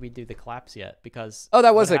 or did we do the collapse yet? Because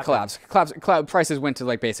that was a collapse. Prices went to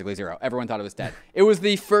like basically zero. Everyone thought it was dead. It was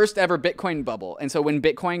the first ever Bitcoin bubble, and so when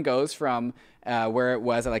Bitcoin goes from where it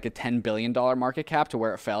was at like a $10 billion market cap to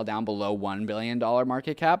where it fell down below $1 billion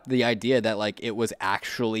market cap, the idea that like it was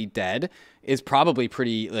actually dead is probably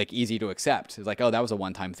pretty like easy to accept. It's like, oh, that was a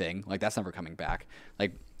one-time thing. Like that's never coming back.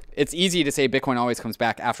 Like. It's easy to say Bitcoin always comes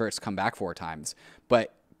back after it's come back 4 times,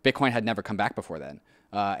 but Bitcoin had never come back before then.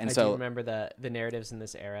 I do remember the narratives in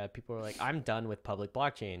this era. People were like, I'm done with public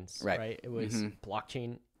blockchains, right? It was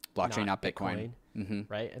blockchain, not Bitcoin.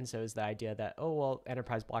 Right? And so is the idea that, oh, well,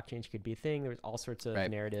 enterprise blockchains could be a thing. There was all sorts of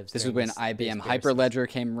narratives. This is when IBM Hyperledger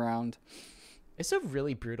came around. It's a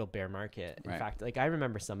really brutal bear market. In fact, like I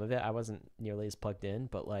remember some of it. I wasn't nearly as plugged in,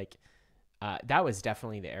 but like, that was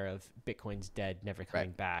definitely the era of Bitcoin's dead, never coming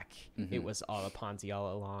back. It was all a Ponzi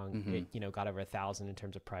all along. It, got over 1,000 in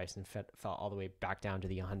terms of price and fell all the way back down to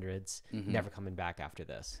the hundreds, never coming back after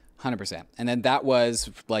this. 100%. And then that was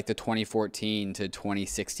like the 2014 to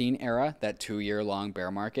 2016 era, that 2-year-long bear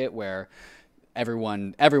market where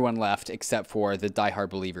everyone left except for the diehard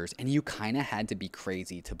believers. And you kind of had to be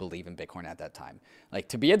crazy to believe in Bitcoin at that time. Like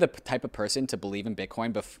to be the type of person to believe in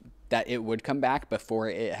Bitcoin that it would come back before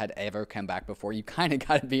it had ever come back before, you kind of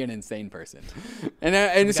got to be an insane person. And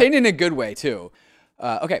insane in a good way too.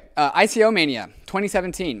 ICO mania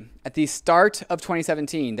 2017. At the start of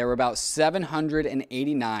 2017, there were about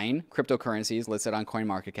 789 cryptocurrencies listed on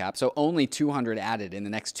CoinMarketCap, so only 200 added in the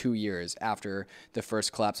next 2 years after the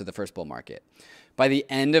first collapse of the first bull market. By the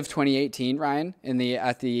end of 2018, Ryan,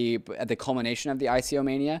 at the culmination of the ICO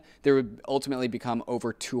mania, there would ultimately become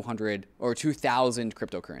over 200 or 2,000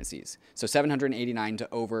 cryptocurrencies. So 789 to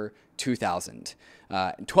over 2,000.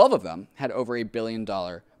 12 of them had over $1 billion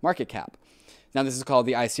market cap. Now, this is called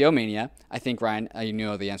the ICO mania. I think, Ryan, you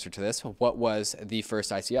know the answer to this. What was the first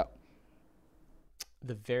ICO?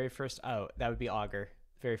 The very first, that would be Augur.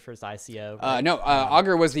 Very first ICO. Right?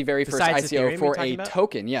 Augur was the very first ICO Ethereum for a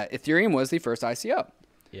token. Yeah, Ethereum was the first ICO.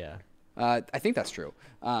 Yeah. I think that's true.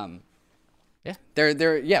 Yeah. So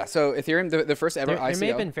Ethereum, the first ever ICO. There may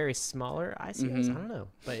have been very smaller ICOs. I don't know.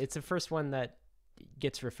 But it's the first one that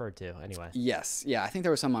gets referred to anyway. Yes. Yeah, I think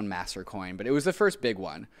there was some on Mastercoin, but it was the first big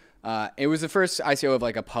one. It was the first ICO of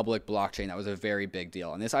like a public blockchain that was a very big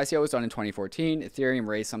deal. And this ICO was done in 2014. Ethereum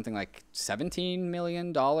raised something like $17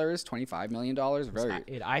 million, $25 million.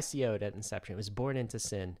 It ICO'd at inception. It was born into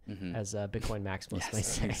sin, as Bitcoin maximalists might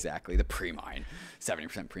say. Exactly. The pre-mine,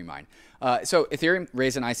 70% pre-mine. So Ethereum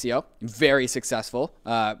raised an ICO, very successful,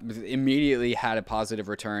 immediately had a positive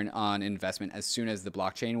return on investment as soon as the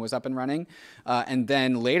blockchain was up and running. And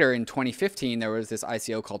then later in 2015, there was this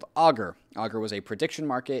ICO called Augur. Augur was a prediction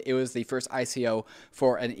market. It was the first ICO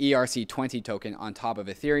for an ERC20 token on top of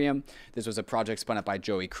Ethereum. This was a project spun up by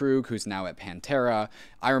Joey Krug, who's now at Pantera.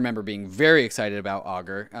 I remember being very excited about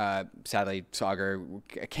Augur. Sadly, Augur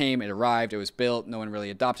came, it arrived, it was built. No one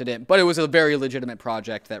really adopted it, but it was a very legitimate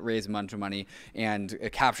project that raised a bunch of money and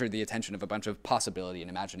captured the attention of a bunch of possibility and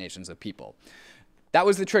imaginations of people. That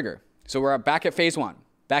was the trigger. So we're back at phase one,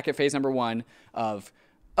 back at phase number one of,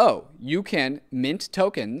 oh, you can mint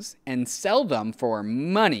tokens and sell them for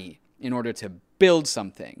money in order to build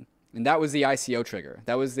something. And that was the ICO trigger.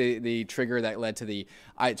 That was the trigger that led to the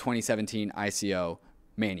 2017 ICO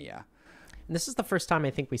mania. And this is the first time I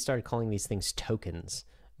think we started calling these things tokens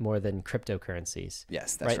more than cryptocurrencies.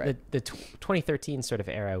 Yes, that's right. The 2013 sort of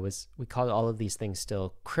era was, we called all of these things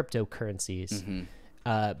still cryptocurrencies.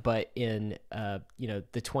 But in the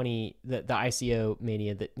ICO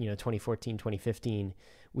mania, that 2014, 2015,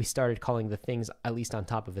 we started calling the things, at least on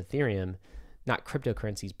top of Ethereum, not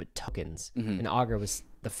cryptocurrencies but tokens. And Augur was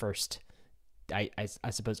the first, I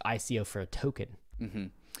suppose, ICO for a token.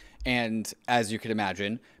 And as you could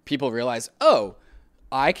imagine, people realize, oh,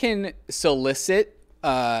 I can solicit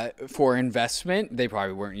for investment. They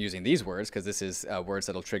probably weren't using these words because this is words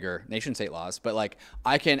that'll trigger nation state laws. But like,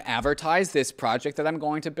 I can advertise this project that I'm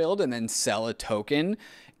going to build and then sell a token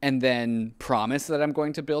and then promise that I'm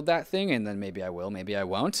going to build that thing. And then maybe I will, maybe I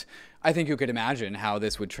won't. I think you could imagine how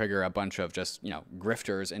this would trigger a bunch of just,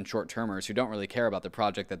 grifters and short-termers who don't really care about the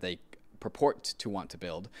project that they purport to want to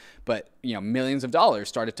build, but millions of dollars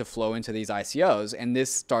started to flow into these ICOs, and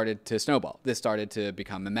this started to snowball. This started to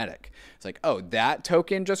become mimetic. It's like, oh, that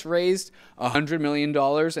token just raised $100 million,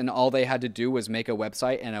 and all they had to do was make a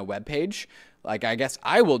website and a web page. Like, I guess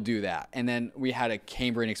I will do that. And then we had a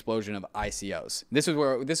Cambrian explosion of ICOs. This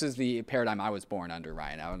is the paradigm I was born under,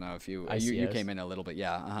 Ryan. I don't know if you came in a little bit,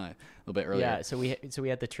 a little bit earlier. Yeah, so we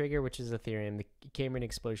had the trigger, which is Ethereum, the Cambrian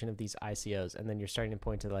explosion of these ICOs, and then you're starting to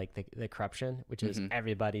point to like the corruption, which is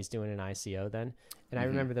everybody's doing an ICO then. And I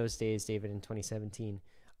remember those days, David, in 2017.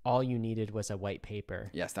 All you needed was a white paper.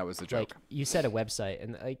 Yes, that was the joke. Like, you said a website,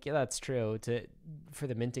 and like, yeah, that's true for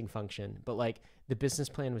the minting function, but like the business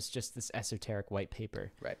plan was just this esoteric white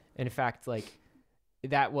paper. Right. And in fact, like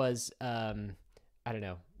that was I don't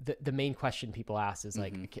know, the main question people ask is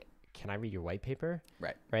like, can I read your white paper?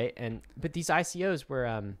 Right. Right. But these ICOs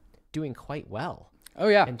were doing quite well. Oh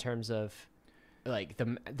yeah. In terms of like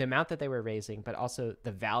the amount that they were raising, but also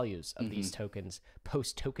the values of these tokens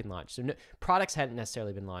post token launch. So products hadn't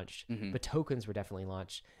necessarily been launched, but tokens were definitely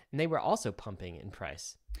launched, and they were also pumping in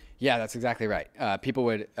price. Yeah, that's exactly right. People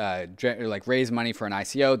would raise money for an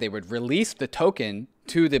ICO. They would release the token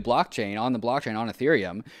to the blockchain, on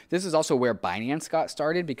Ethereum. This is also where Binance got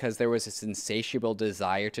started, because there was this insatiable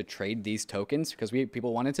desire to trade these tokens because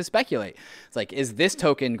people wanted to speculate. It's like, is this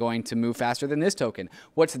token going to move faster than this token?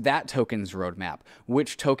 What's that token's roadmap?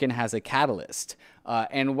 Which token has a catalyst?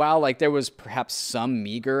 And while like there was perhaps some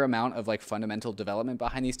meager amount of like fundamental development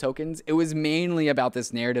behind these tokens, it was mainly about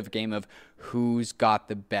this narrative game of who's got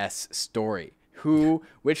the best story.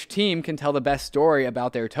 Which team can tell the best story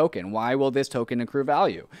about their token? Why will this token accrue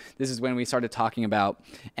value? This is when we started talking about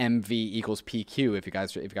MV equals PQ, if you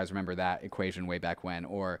guys remember that equation way back when,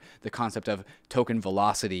 or the concept of token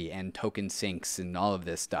velocity and token sinks and all of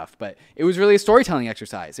this stuff. But it was really a storytelling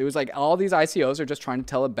exercise. It was like all these ICOs are just trying to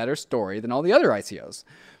tell a better story than all the other ICOs.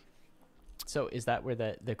 So is that where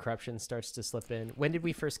the corruption starts to slip in? When did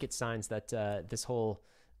we first get signs that this whole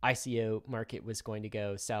ICO market was going to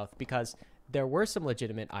go south? Because there were some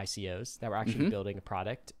legitimate ICOs that were actually building a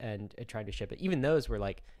product and trying to ship it. Even those were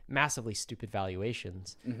like massively stupid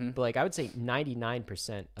valuations. But like I would say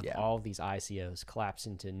 99% of all of these ICOs collapsed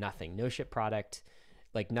into nothing. No ship product,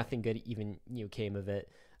 like nothing good even came of it.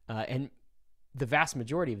 And the vast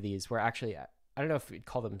majority of these were actually, I don't know if we'd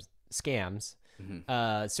call them scams.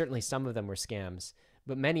 Certainly some of them were scams,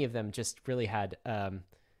 but many of them just really had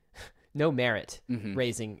no merit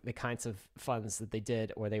raising the kinds of funds that they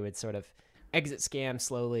did, or they would sort of exit scam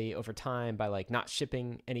slowly over time by like not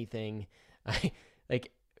shipping anything,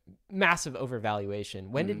 like massive overvaluation.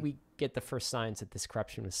 When did we get the first signs that this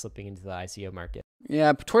corruption was slipping into the ICO market?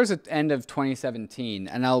 Yeah, towards the end of 2017,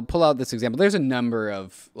 and I'll pull out this example. There's a number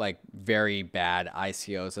of like very bad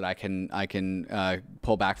ICOs that I can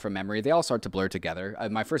pull back from memory. They all start to blur together.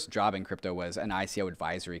 My first job in crypto was an ICO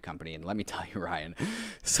advisory company, and let me tell you, Ryan,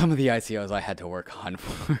 some of the ICOs I had to work on,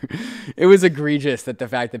 it was egregious that the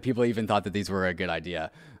fact that people even thought that these were a good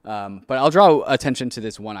idea. But I'll draw attention to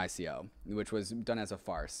this one ICO, which was done as a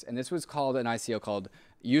farce, and this was called an ICO called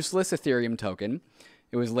Useless Ethereum Token.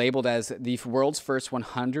 It was labeled as the world's first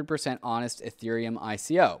 100% honest Ethereum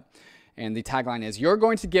ICO. And the tagline is, you're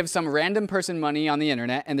going to give some random person money on the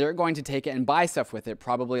internet, and they're going to take it and buy stuff with it,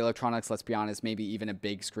 probably electronics, let's be honest, maybe even a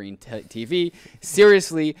big screen TV.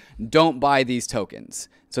 Seriously, don't buy these tokens.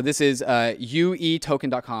 So this is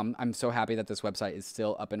uetoken.com. I'm so happy that this website is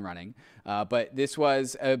still up and running. But this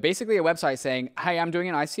was basically a website saying, hey, I'm doing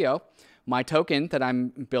an ICO. My token that I'm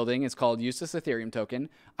building is called Useless Ethereum Token.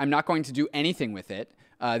 I'm not going to do anything with it.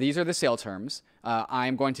 These are the sale terms.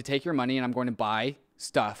 I'm going to take your money and I'm going to buy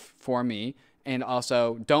stuff for me. And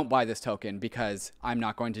also, don't buy this token because I'm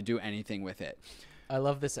not going to do anything with it. I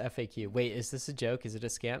love this FAQ. Wait, is this a joke? Is it a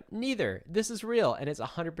scam? Neither. This is real, and it's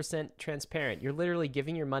 100% transparent. You're literally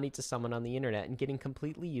giving your money to someone on the internet and getting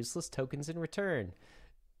completely useless tokens in return.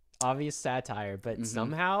 Obvious satire, but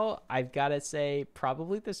somehow I've got to say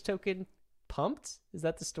probably this token pumped. Is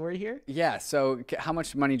that the story here? Yeah. So how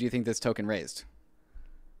much money do you think this token raised?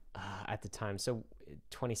 At the time, so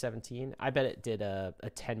 2017, I bet it did a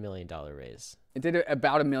 $10 million raise. It did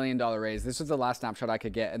about $1 million raise. This was the last snapshot I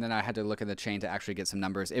could get, and then I had to look in the chain to actually get some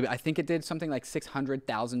numbers. I think it did something like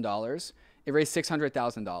 $600,000 It raised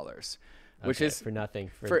 $600,000, which Okay, is for nothing.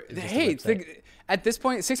 at this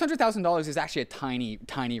point, $600,000 is actually a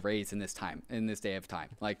tiny raise in this day of time.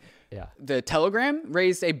 Like, Yeah. the Telegram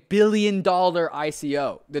raised $1 billion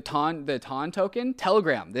ICO. The TON token,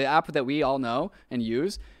 Telegram, the app that we all know and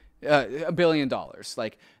use, $1 billion.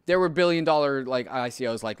 Like, there were $1 billion like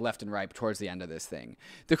ICOs like left and right towards the end of this thing.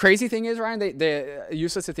 The crazy thing is, Ryan, the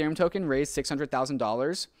useless Ethereum token raised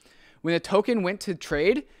 $600,000. When the token went to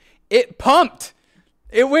trade, it pumped.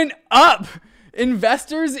 It went up.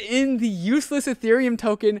 Investors in the useless Ethereum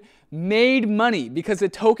token made money because the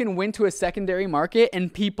token went to a secondary market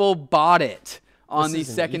and people bought it on the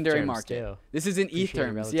secondary market. This is in ETH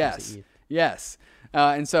terms. Yes. Yes.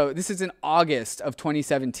 And so this is in August of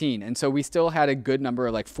 2017. And so we still had a good number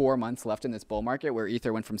of like 4 months left in this bull market where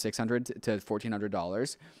Ether went from $600 to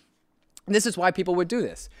 $1,400. This is why people would do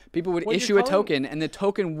this. People would issue a token and the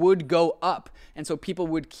token would go up. And so people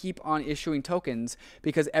would keep on issuing tokens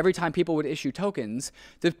because every time people would issue tokens,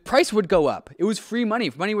 the price would go up. It was free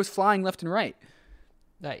money. Money was flying left and right.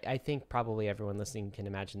 I think probably everyone listening can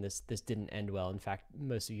imagine this didn't end well. In fact,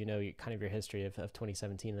 most of you know kind of your history of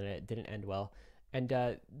 2017 and it didn't end well. And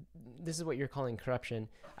this is what you're calling corruption.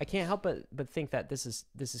 I can't help but think that this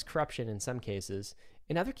is corruption in some cases.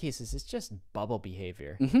 In other cases, it's just bubble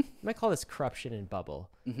behavior. Mm-hmm. You might call this corruption and bubble,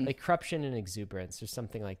 like corruption and exuberance or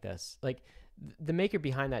something like this. Like the maker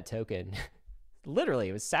behind that token, literally,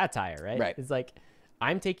 it was satire, right? Right. It's like,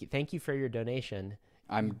 thank you for your donation.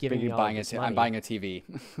 I'm buying a TV.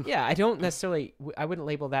 Yeah, I don't necessarily, I wouldn't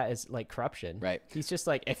label that as like corruption. Right. He's just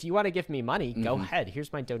like, if you want to give me money, go ahead.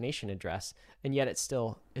 Here's my donation address. And yet it's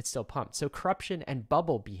still pumped. So corruption and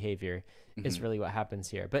bubble behavior is really what happens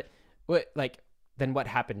here. But then what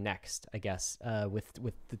happened next, I guess, with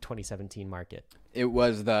the 2017 market? It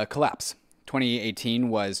was the collapse. 2018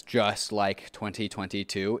 was just like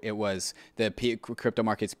 2022. It was crypto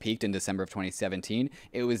markets peaked in December of 2017.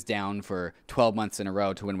 It was down for 12 months in a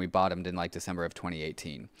row to when we bottomed in like December of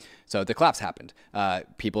 2018. So the collapse happened.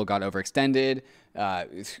 People got overextended.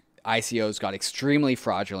 ICOs got extremely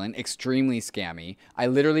fraudulent, extremely scammy. I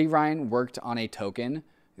literally, Ryan, worked on a token.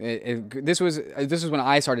 This was when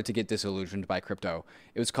I started to get disillusioned by crypto.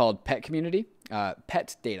 It was called Pet Community,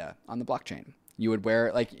 pet data on the blockchain. You would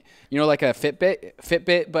wear like a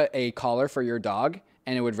Fitbit, but a collar for your dog,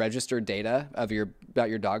 and it would register data about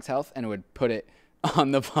your dog's health, and it would put it on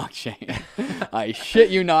the blockchain. I shit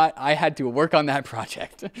you not, I had to work on that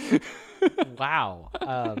project. Wow.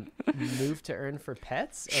 Move to earn for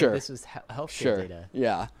pets? Sure. Or this was healthcare data.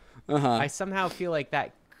 Yeah. I somehow feel like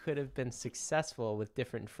that could have been successful with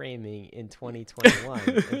different framing in 2021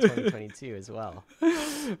 and 2022 as well.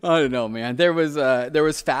 I don't know, man. There was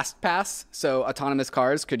FastPass, so autonomous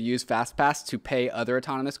cars could use FastPass to pay other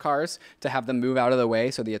autonomous cars to have them move out of the way,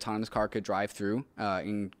 so the autonomous car could drive through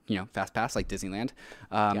in FastPass like Disneyland.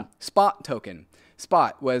 Spot token.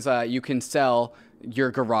 Spot was you can sell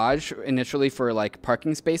your garage initially for like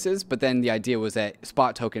parking spaces, but then the idea was that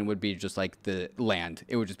Spot token would be just like the land.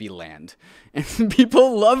 It would just be land. And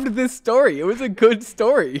people loved this story. It was a good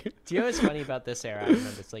story. Do you know what's funny about this era? I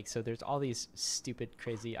remember it's like, so there's all these stupid,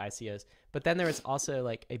 crazy ICOs, but then there was also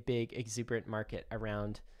like a big exuberant market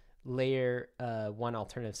around layer one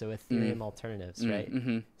alternatives, so Ethereum alternatives, right?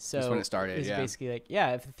 Mm-hmm. So that's when it started. It's basically like,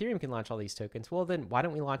 yeah, if Ethereum can launch all these tokens, well then why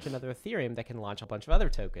don't we launch another Ethereum that can launch a bunch of other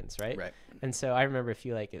tokens, right? Right. And so I remember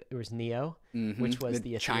it was Neo, which was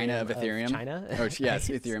the China of Ethereum. China. Yes,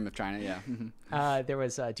 Ethereum of China. Yeah. Mm-hmm. There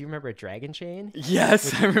was. Do you remember Dragon Chain?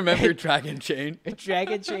 Yes, I remember Dragon Chain.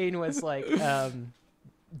 Dragon Chain was like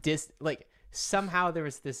somehow there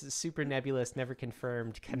was this super nebulous, never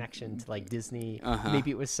confirmed connection to like Disney.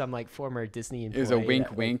 Maybe it was some like former Disney employee. It was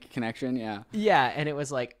a wink connection. Yeah. Yeah, and it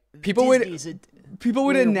was like people would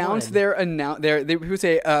announce they would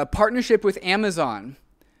say partnership with Amazon.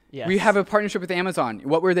 Yes. We have a partnership with Amazon.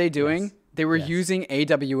 What were they doing? Yes. They were using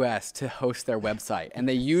AWS to host their website, and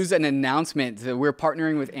they used an announcement that we're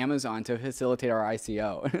partnering with Amazon to facilitate our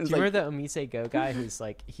ICO. Do you remember the Omise Go guy who's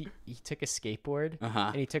like he took a skateboard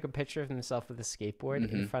and he took a picture of himself with a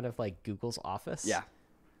skateboard in front of like Google's office? Yeah.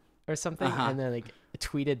 Or something, and then like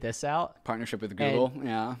tweeted this out. Partnership with Google.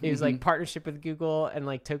 Yeah. It was like partnership with Google and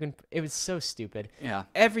like token. It was so stupid. Yeah.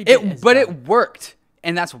 It worked,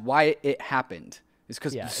 and that's why it happened. It's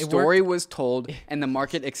because the story was told and the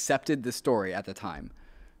market accepted the story at the time.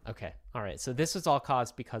 Okay. All right. So this was all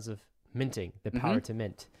caused because of minting. The power to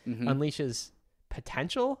mint unleashes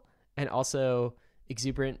potential and also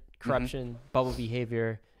exuberant corruption, bubble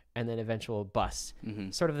behavior, and then eventual bust.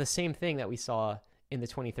 Sort of the same thing that we saw in the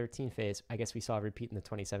 2013 phase. I guess we saw a repeat in the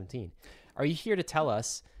 2017. Are you here to tell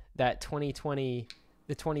us that 2020,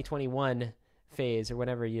 the 2021 phase, or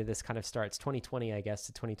whenever year this kind of starts, 2020, I guess,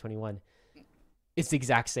 to 2021, it's the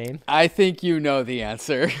exact same? I think you know the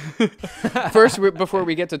answer. First, before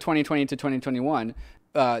we get to 2020 to 2021,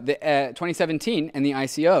 the 2017 and the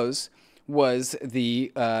ICOs was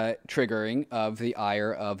the triggering of the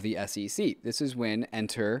ire of the SEC. This is when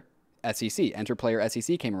Enter Player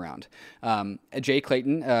SEC came around. Jay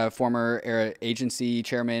Clayton, former agency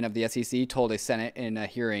chairman of the SEC, told a Senate in a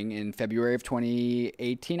hearing in February of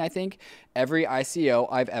 2018, I think, every ICO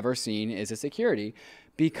I've ever seen is a security.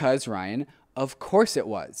 Because, Ryan, of course it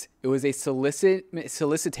was. It was a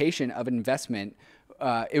solicitation of investment.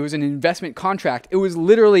 It was an investment contract. It was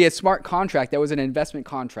literally a smart contract that was an investment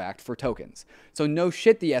contract for tokens. So no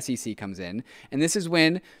shit, the SEC comes in. And this is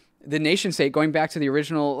when the nation state, going back to the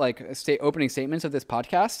original state opening statements of this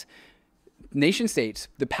podcast, nation states,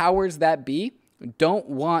 the powers that be, don't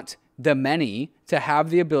want the many to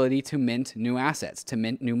have the ability to mint new assets, to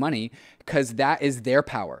mint new money, because that is their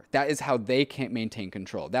power. That is how they can maintain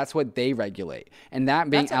control. That's what they regulate. And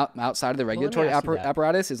that being outside of the regulatory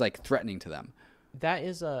apparatus is like threatening to them. That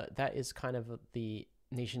is kind of the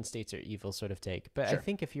nation states are evil sort of take. But sure. I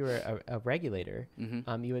think if you were a regulator,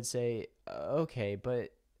 you would say, okay,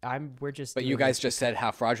 but we're just. But you guys just said how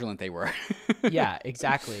fraudulent they were. Yeah,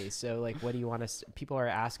 exactly. So like, what do you want us? People are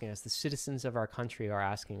asking us. The citizens of our country are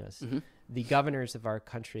asking us. The governors of our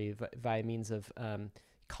country, via means of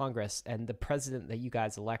Congress, and the president that you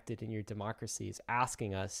guys elected in your democracy is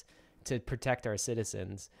asking us to protect our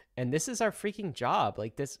citizens. And this is our freaking job.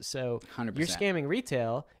 Like this. So 100%. You're scamming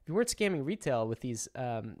retail. If you weren't scamming retail with these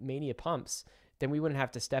mania pumps, then we wouldn't have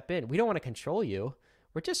to step in. We don't want to control you.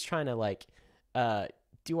 We're just trying to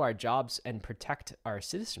do our jobs and protect our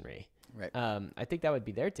citizenry. Right. I think that would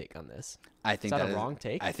be their take on this. I think is that a wrong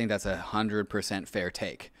take? I think that's 100% fair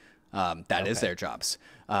take. That is their jobs.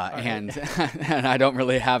 And I don't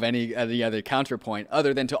really have any other counterpoint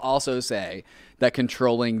other than to also say that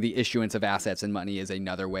controlling the issuance of assets and money is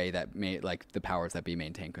another way that the powers that be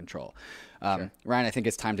maintain control. Sure. Ryan, I think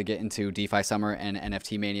it's time to get into DeFi Summer and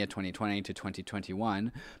NFT Mania 2020 to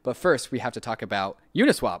 2021. But first, we have to talk about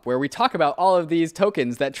Uniswap, where we talk about all of these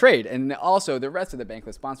tokens that trade and also the rest of the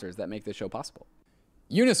Bankless sponsors that make this show possible.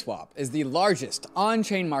 Uniswap is the largest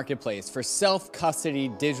on-chain marketplace for self-custody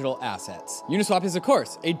digital assets. Uniswap is, of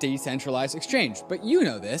course, a decentralized exchange, but you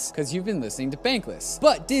know this because you've been listening to Bankless.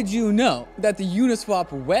 But did you know that the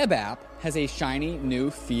Uniswap web app has a shiny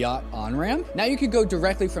new fiat on-ramp? Now you can go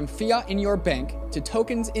directly from fiat in your bank to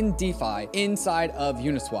tokens in DeFi inside of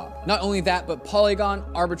Uniswap. Not only that, but Polygon,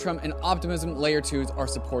 Arbitrum, and Optimism Layer 2s are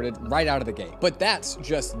supported right out of the gate. But that's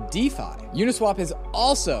just DeFi. Uniswap is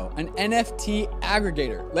also an NFT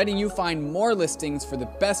aggregator, letting you find more listings for the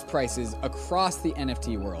best prices across the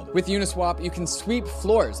NFT world. With Uniswap, you can sweep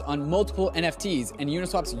floors on multiple NFTs, and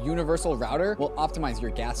Uniswap's universal router will optimize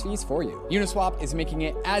your gas fees for you. Uniswap is making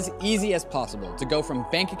it as easy as possible to go from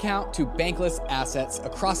bank account to bankless assets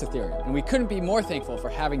across Ethereum, and we couldn't be more thankful for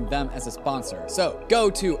having them as a sponsor. So go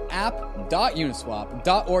to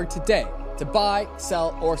app.uniswap.org today to buy,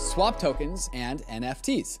 sell, or swap tokens and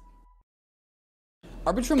NFTs.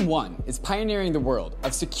 Arbitrum One is pioneering the world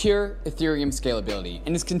of secure Ethereum scalability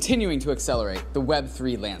and is continuing to accelerate the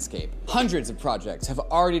Web3 landscape. Hundreds of projects have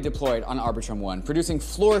already deployed on Arbitrum One, producing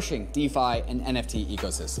flourishing DeFi and NFT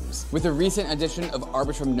ecosystems. With the recent addition of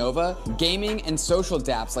Arbitrum Nova, gaming and social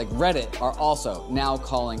dApps like Reddit are also now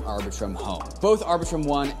calling Arbitrum home. Both Arbitrum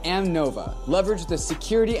One and Nova leverage the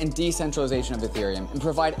security and decentralization of Ethereum and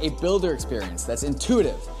provide a builder experience that's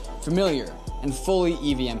intuitive, familiar, and fully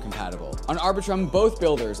EVM compatible. On Arbitrum, both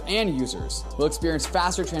builders and users will experience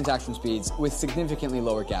faster transaction speeds with significantly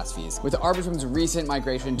lower gas fees. With Arbitrum's recent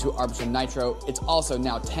migration to Arbitrum Nitro, it's also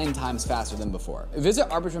now 10 times faster than before. Visit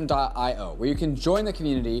arbitrum.io, where you can join the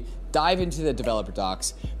community, dive into the developer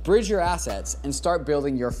docs, bridge your assets, and start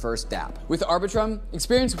building your first dApp. With Arbitrum,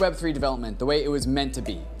 experience Web3 development the way it was meant to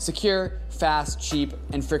be: secure, fast, cheap,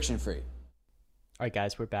 and friction-free. All right,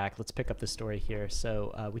 guys, we're back. Let's pick up the story here.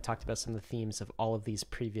 So we talked about some of the themes of all of these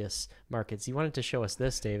previous markets. You wanted to show us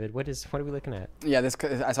this, David. What are we looking at? Yeah,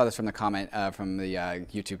 I saw this from the comment from the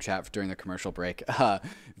YouTube chat during the commercial break.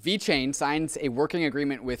 VeChain signs a working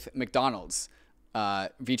agreement with McDonald's.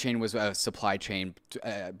 VeChain was a supply chain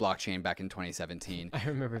blockchain back in 2017. I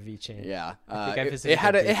remember VeChain. Yeah, it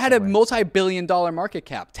had a multi-billion-dollar market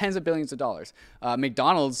cap, tens of billions of dollars.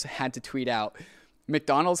 McDonald's had to tweet out,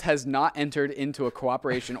 McDonald's has not entered into a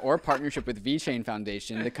cooperation or partnership with VeChain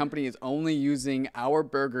Foundation. The company is only using our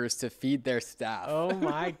burgers to feed their staff. Oh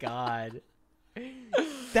my God.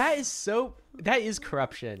 That is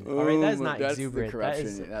corruption. All right, that is not exuberant.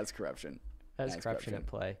 That's corruption. That is corruption at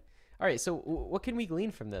play. All right. So what can we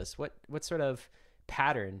glean from this? What sort of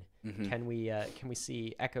pattern Mm-hmm. can we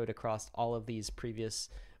see echoed across all of these previous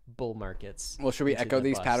bull markets? Well, should we into echo the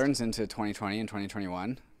these bust? patterns into 2020 and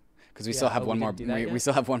 2021? Because we Yeah, still have oh, one we more. didn't do that We yet?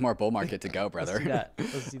 still have one more bull market to go, brother. Let's do that.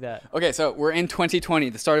 Let's do that. Okay, so we're in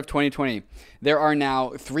 2020, the start of 2020. There are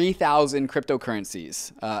now 3,000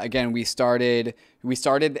 cryptocurrencies. Again, we started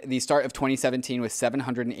the start of 2017 with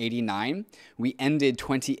 789. We ended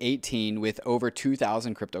 2018 with over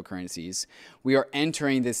 2,000 cryptocurrencies. We are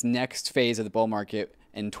entering this next phase of the bull market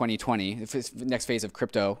in 2020, the next phase of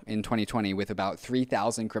crypto in 2020 with about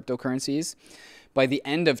 3,000 cryptocurrencies. By the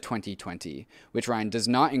end of 2020, which, Ryan, does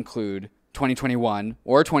not include 2021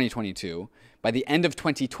 or 2022, by the end of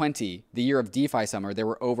 2020, the year of DeFi summer, there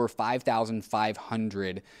were over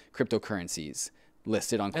 5,500 cryptocurrencies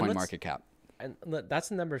listed on CoinMarketCap. And that's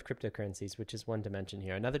the number of cryptocurrencies, which is one dimension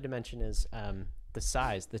here. Another dimension is the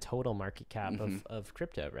size, the total market cap of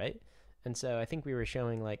crypto, right? And so I think we were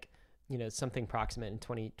showing something proximate in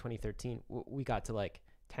 2013. We got to like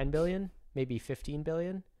 10 billion, maybe 15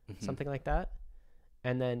 billion, something like that.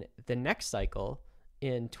 And then the next cycle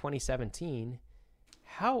in 2017,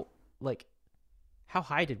 how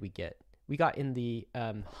high did we get? We got in the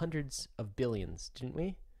hundreds of billions, didn't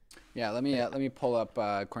we? Yeah, let me pull up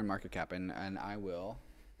CoinMarketCap and I will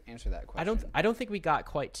answer that question. I don't think we got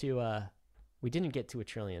quite to we didn't get to $1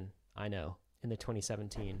 trillion. I know, in the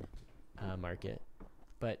 2017 market,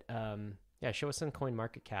 but yeah, show us on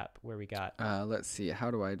CoinMarketCap where we got. Let's see. How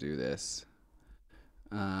do I do this?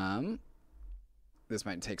 This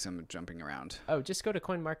might take some jumping around. Oh, just go to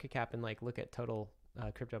CoinMarketCap and look at total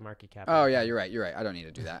crypto market cap. Oh yeah, you're right. I don't need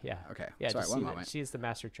to do that. Yeah. Okay. Yeah. Sorry, just one moment. see the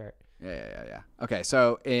master chart. Yeah. Okay,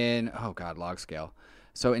 so log scale.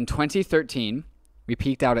 So in 2013, we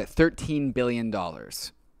peaked out at $13 billion. In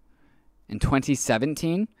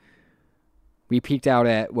 2017, we peaked out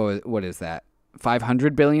at, what is that?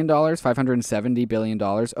 $500 billion, $570 billion.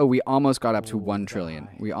 Oh, we almost got up to 1 trillion.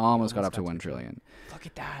 We almost got up to 1 trillion. Look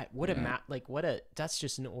at that. That's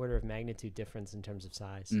just an order of magnitude difference in terms of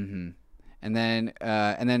size. Mm-hmm. And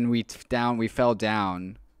then we fell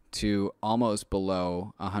down to almost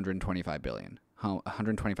below 125 billion.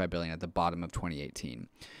 125 billion at the bottom of 2018.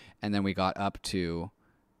 And then we got up to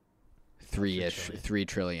 3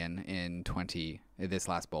 trillion in this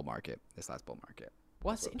last bull market.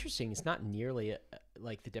 Well, it's interesting. It's not nearly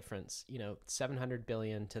like the difference. 700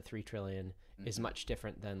 billion to 3 trillion is much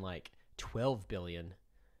different than 12 billion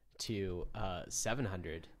to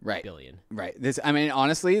 700 billion. Right.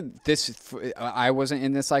 Honestly, I wasn't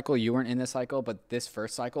in this cycle. You weren't in this cycle, but this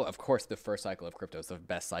first cycle, of course, the first cycle of crypto is the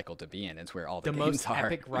best cycle to be in. It's where all the gains are. The most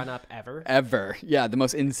epic run up ever. Ever. Yeah. The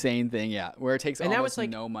most insane thing. Yeah. Where it takes and almost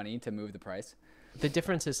no money to move the price. The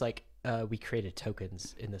difference is we created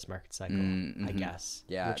tokens in this market cycle, I guess.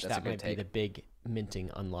 Yeah, which that's that a good might take. be the big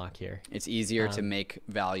minting unlock here. It's easier to make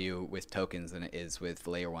value with tokens than it is with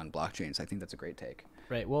layer 1 blockchains. I think that's a great take.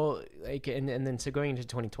 Right. Well, and then so going into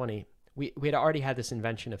 2020, we had already had this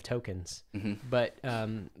invention of tokens, but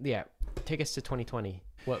yeah, take us to 2020.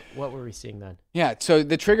 What were we seeing then? Yeah, so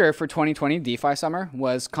the trigger for 2020 DeFi summer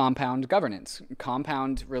was Compound governance.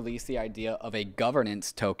 Compound released the idea of a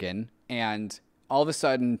governance token, and all of a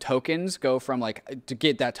sudden tokens go from to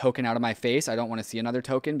get that token out of my face, I don't want to see another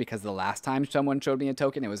token, because the last time someone showed me a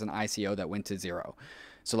token, it was an ICO that went to zero.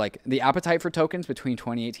 So the appetite for tokens between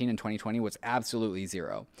 2018 and 2020 was absolutely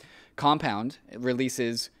zero. Compound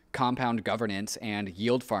releases Compound governance and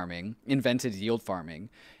yield farming, invented yield farming.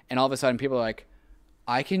 And all of a sudden people are like,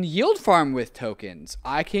 I can yield farm with tokens.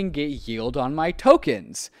 I can get yield on my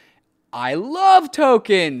tokens. I love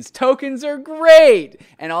tokens. Tokens are great.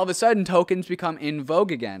 And all of a sudden, tokens become in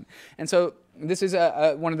vogue again. And so this is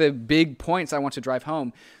one of the big points I want to drive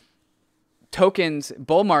home. Tokens,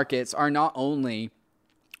 bull markets are not only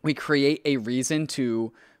we create a reason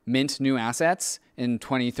to mint new assets. In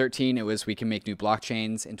 2013, it was we can make new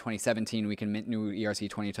blockchains. In 2017, we can mint new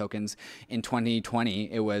ERC20 tokens. In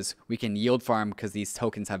 2020, it was we can yield farm because these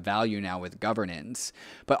tokens have value now with governance.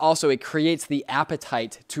 But also it creates the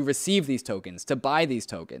appetite to receive these tokens, to buy these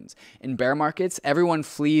tokens. In bear markets, everyone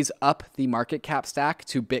flees up the market cap stack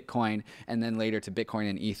to Bitcoin and then later to Bitcoin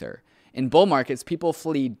and Ether. In bull markets, people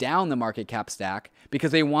flee down the market cap stack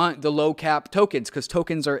because they want the low cap tokens because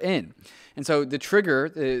tokens are in. And so the trigger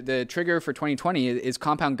for 2020 is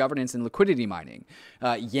compound governance and liquidity mining.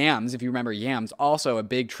 Yams, if you remember Yams, also a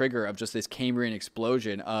big trigger of just this Cambrian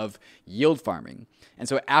explosion of yield farming. And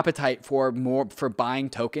so appetite for buying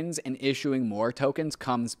tokens and issuing more tokens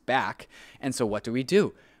comes back. And so what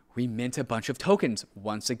do? We mint a bunch of tokens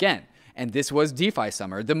once again. And this was DeFi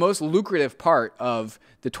summer. The most lucrative part of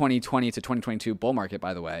the 2020 to 2022 bull market,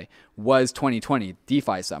 by the way, was 2020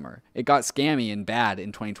 DeFi summer. It got scammy and bad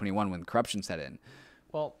in 2021 when corruption set in.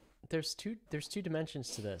 Well, there's two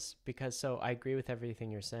dimensions to this, because so I agree with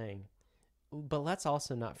everything you're saying, but let's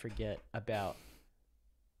also not forget about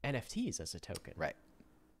NFTs as a token. Right.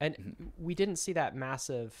 And we didn't see that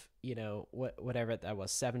massive, whatever that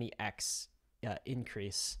was, 70x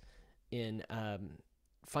increase in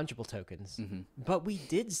fungible tokens, but we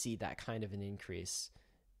did see that kind of an increase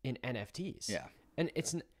in NFTs. Yeah. And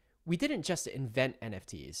we didn't just invent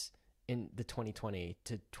NFTs in the 2020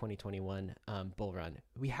 to 2021 bull run.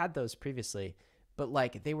 We had those previously, but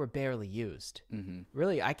like they were barely used.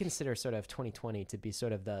 Really, I consider sort of 2020 to be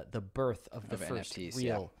sort of the birth of the first NFTs,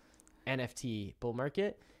 real NFT bull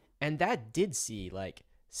market. And that did see like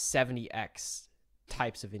 70x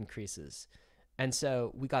types of increases. And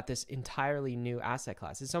so we got this entirely new asset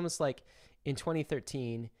class. It's almost like in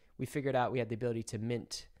 2013, we figured out we had the ability to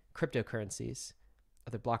mint cryptocurrencies,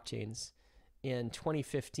 other blockchains. In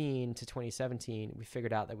 2015 to 2017, we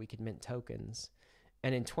figured out that we could mint tokens.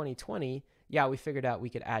 And in 2020, we figured out we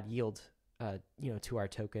could add yield to our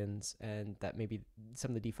tokens, and that maybe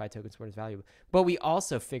some of the DeFi tokens weren't as valuable. But we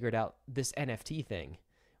also figured out this NFT thing,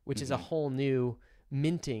 which is a whole new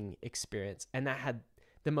minting experience. And that had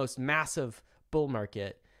the most massive bull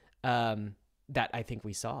market that I think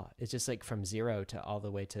we saw. It's just like from zero to all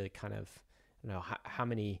the way to kind of, I don't know how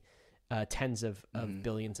many tens of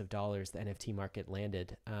billions of dollars the NFT market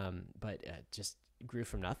landed, but just grew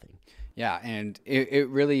from nothing. Yeah, and it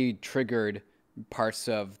really triggered parts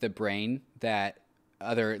of the brain that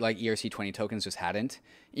other like ERC20 tokens just hadn't.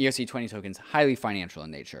 ERC20 tokens, highly financial in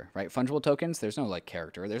nature, right? Fungible tokens, there's no like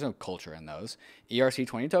character, there's no culture in those.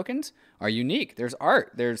 ERC20 tokens are unique. There's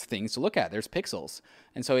art, there's things to look at, there's pixels.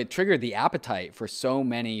 And so it triggered the appetite for so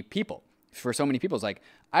many people. It's like,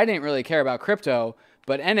 I didn't really care about crypto,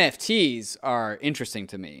 but NFTs are interesting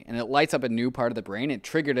to me. And it lights up a new part of the brain. It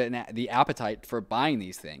triggered the appetite for buying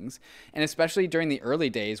these things. And especially during the early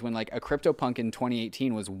days when like a CryptoPunk in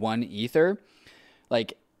 2018 was 1 Ether,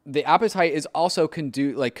 like the appetite is also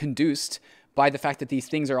conduced by the fact that these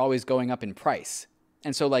things are always going up in price.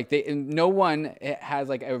 And so like no one has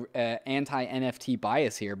like a anti-NFT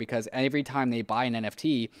bias here, because every time they buy an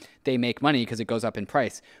NFT, they make money because it goes up in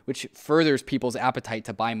price, which furthers people's appetite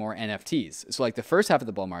to buy more NFTs. So like the first half of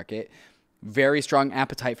the bull market, very strong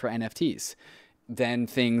appetite for NFTs. Then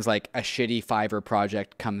things like a shitty Fiverr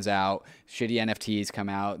project comes out, shitty NFTs come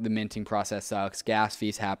out, the minting process sucks, gas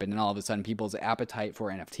fees happen, and all of a sudden people's appetite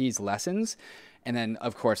for NFTs lessens. And then,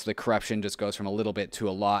 of course, the corruption just goes from a little bit to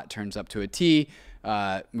a lot, turns up to a T.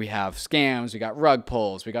 We have scams, we got rug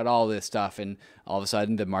pulls, we got all this stuff, and all of a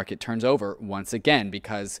sudden the market turns over once again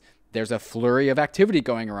because there's a flurry of activity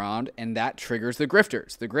going around, and that triggers the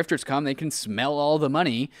grifters. The grifters come, they can smell all the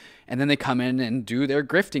money, and then they come in and do their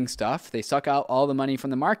grifting stuff. They suck out all the money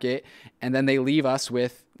from the market, and then they leave us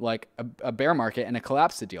with like a bear market and a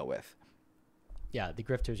collapse to deal with. Yeah, the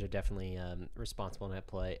grifters are definitely responsible in that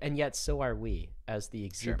play. And yet so are we as the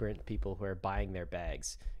exuberant people who are buying their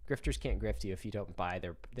bags. Grifters can't grift you if you don't buy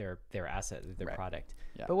their asset, their product.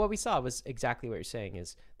 Yeah. But what we saw was exactly what you're saying,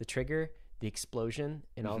 is the trigger, the explosion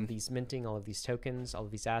in all of these minting, all of these tokens, all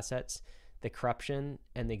of these assets, the corruption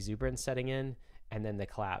and the exuberance setting in, and then the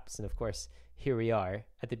collapse. And of course, here we are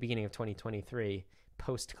at the beginning of 2023,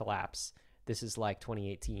 post-collapse. This is like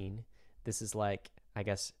 2018. This is like, I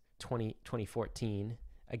guess, 2014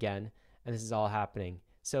 again, and this is all happening.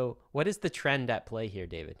 So what is the trend at play here,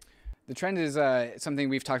 David? The trend is something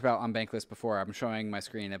we've talked about on Bankless before. I'm showing my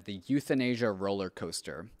screen of the euthanasia roller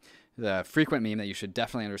coaster, the frequent meme that you should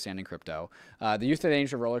definitely understand in crypto. The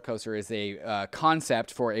euthanasia roller coaster is a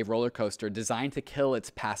concept for a roller coaster designed to kill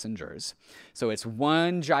its passengers. So it's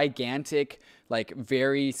one gigantic, like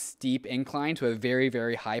very steep incline to a very,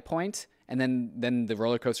 very high point. And then the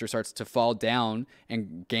roller coaster starts to fall down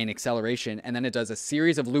and gain acceleration. And then it does a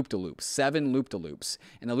series of loop-de-loops, 7 loop-de-loops.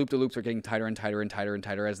 And the loop-de-loops are getting tighter and tighter and tighter and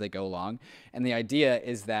tighter as they go along. And the idea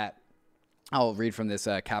is that, I'll read from this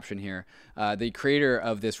caption here. The creator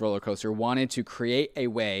of this roller coaster wanted to create a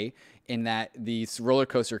way in that the roller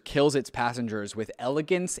coaster kills its passengers with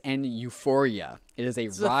elegance and euphoria. It is a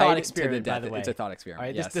ride to the death. It's a thought experiment. All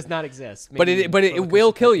right, yes. This does not exist. But it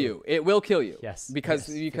will kill you. It will kill you. Yes. Because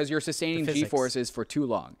you're sustaining G-forces for too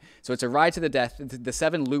long. So it's a ride to the death. The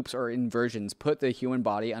 7 loops or inversions put the human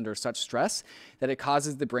body under such stress that it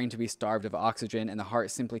causes the brain to be starved of oxygen, and the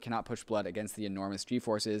heart simply cannot push blood against the enormous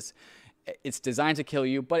G-forces. It's designed to kill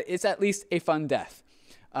you, but it's at least a fun death.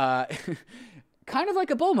 kind of like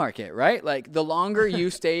a bull market, right? Like the longer you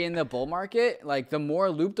stay in the bull market, like the more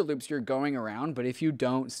loop-de-loops you're going around. But if you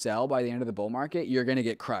don't sell by the end of the bull market, you're going to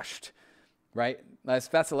get crushed, right? That's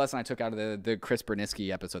the lesson I took out of the Chris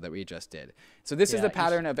Bernitzky episode that we just did. So this is the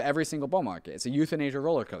pattern of every single bull market. It's a euthanasia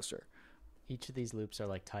roller coaster. Each of these loops are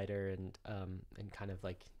like tighter and kind of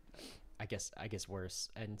like, I guess worse,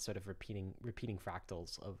 and sort of repeating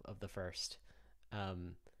fractals of the first.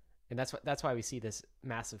 And that's why we see this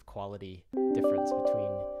massive quality difference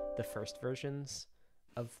between the first versions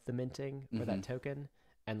of the minting or that token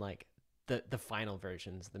and like the final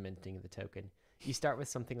versions of the minting of the token. You start with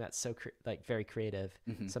something that's so like very creative,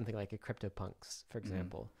 something like a CryptoPunks, for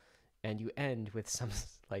example, and you end with some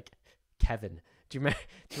like Kevin. Do you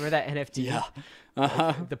remember that NFT? Yeah,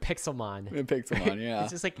 like, the Pixelmon. The Pixelmon, yeah.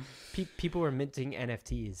 It's just like people were minting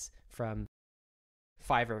NFTs from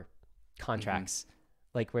Fiverr contracts.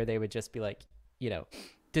 Like where they would just be like, you know,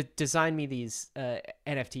 design me these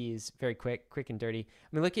NFTs very quick and dirty.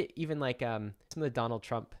 I mean, look at even like some of the Donald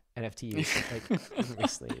Trump NFTs like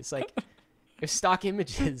recently. It's like there's stock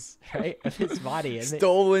images, right, of his body, and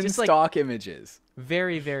stolen just, stock images.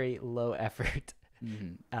 Very, very low effort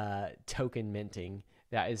token minting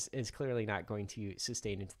that is clearly not going to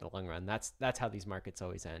sustain into the long run. That's how these markets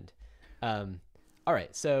always end. All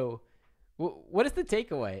right, so. What is the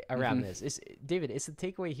takeaway around this? David, is the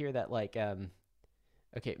takeaway here that like,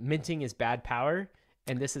 okay, minting is bad power,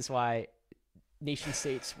 and this is why nation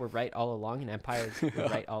states were right all along and empires were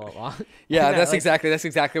right all along? Yeah, that's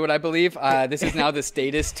exactly what I believe. This is now the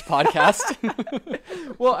statist podcast.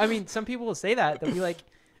 Well, I mean, some people will say that. They'll be like,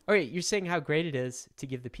 all right, you're saying how great it is to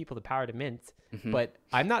give the people the power to mint, but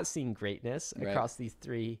I'm not seeing greatness across these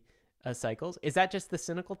three cycles. Is that just the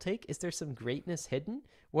cynical take? Is there some greatness hidden?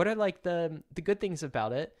 What are like the good things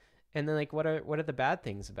about it, and then like what are the bad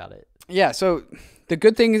things about it? Yeah, so the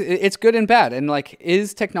good thing is it's good and bad. And like,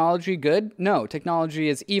 is technology good? No, technology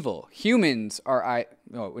is evil.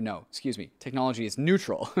 Technology is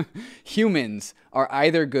neutral. Humans are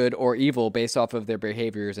either good or evil based off of their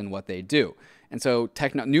behaviors and what they do. And so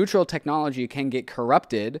neutral technology can get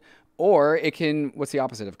corrupted, or it can, what's the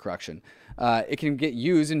opposite of corruption? It can get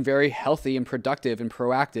used in very healthy and productive and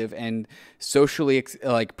proactive and socially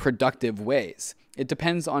productive ways. It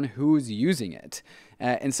depends on who's using it.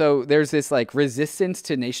 And so there's this like resistance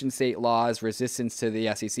to nation state laws, resistance to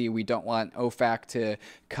the SEC. We don't want OFAC to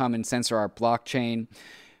come and censor our blockchain.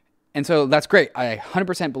 And so that's great. I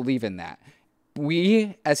 100% believe in that.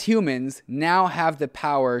 We as humans now have the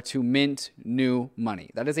power to mint new money.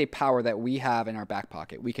 That is a power that we have in our back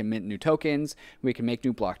pocket. We can mint new tokens. We can make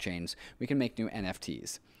new blockchains. We can make new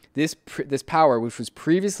NFTs. This power, which was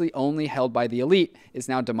previously only held by the elite, is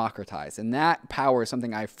now democratized. And that power is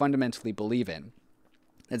something I fundamentally believe in.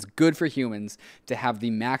 It's good for humans to have the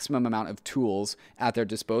maximum amount of tools at their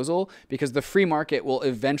disposal, because the free market will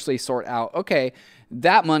eventually sort out, okay,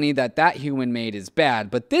 that money that human made is bad,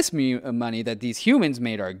 but this money that these humans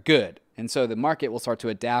made are good. And so the market will start to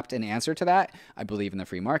adapt and answer to that. I believe in the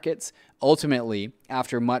free markets. Ultimately,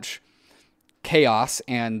 after much chaos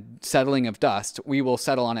and settling of dust, we will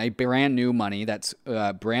settle on a brand new money that's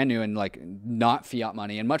brand new and like not fiat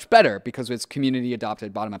money, and much better because it's community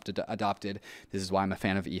adopted, bottom up adopted. This is why I'm a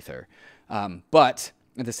fan of Ether. But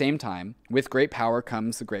at the same time, with great power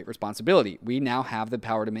comes the great responsibility. We now have the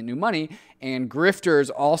power to mint new money, and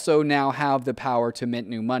grifters also now have the power to mint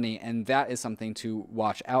new money, and that is something to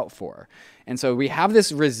watch out for. And so we have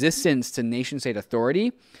this resistance to nation-state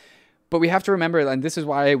authority. But we have to remember, and this is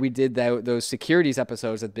why we did those securities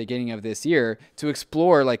episodes at the beginning of this year, to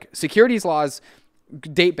explore like securities laws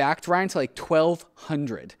date back, Ryan, to like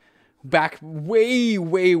 1200, back way,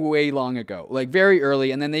 way, way long ago, like very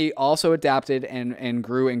early. And then they also adapted and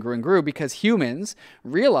grew because humans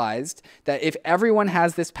realized that if everyone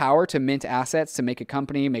has this power to mint assets, to make a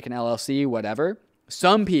company, make an LLC, whatever,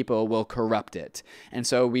 some people will corrupt it. And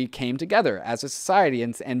so we came together as a society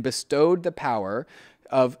and bestowed the power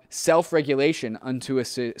of self-regulation unto a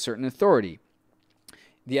certain authority.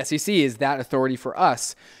 The SEC is that authority for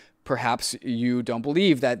us. Perhaps you don't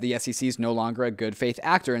believe that the SEC is no longer a good faith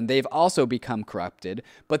actor, and they've also become corrupted.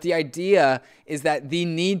 But the idea is that the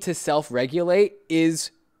need to self-regulate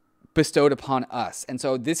is bestowed upon us. And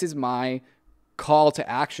so this is my call to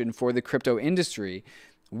action for the crypto industry.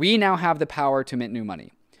 We now have the power to mint new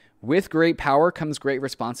money. With great power comes great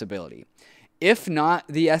responsibility. If not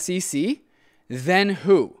the SEC, then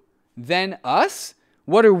who? Then us?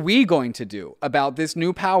 What are we going to do about this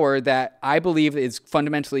new power that I believe is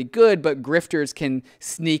fundamentally good, but grifters can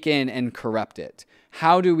sneak in and corrupt it?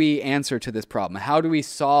 how do we answer to this problem? How do we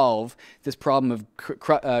solve this problem of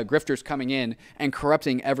grifters coming in and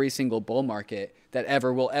corrupting every single bull market that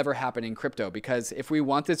will ever happen in crypto? Because if we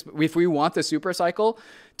want the super cycle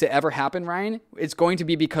to ever happen, Ryan, it's going to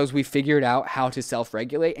be because we figured out how to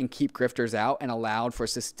self-regulate and keep grifters out and allowed for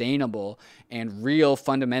sustainable and real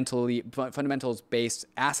fundamentals-based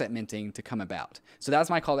asset minting to come about. So that's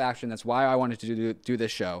my call to action. That's why I wanted to do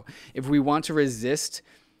this show. If we want to resist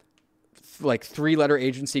like 3-letter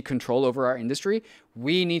agency control over our industry,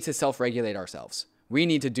 we need to self-regulate ourselves. We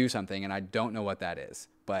need to do something, and I don't know what that is,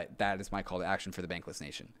 but that is my call to action for the Bankless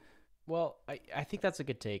Nation. Well, I think that's a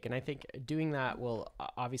good take, and I think doing that will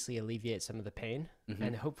obviously alleviate some of the pain,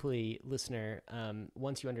 and hopefully, listener,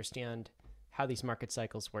 once you understand how these market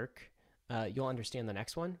cycles work, you'll understand the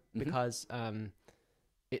next one, because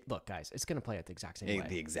look, guys, it's going to play out the exact same way.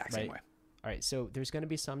 The exact same way. All right, so there's going to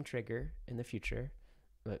be some trigger in the future,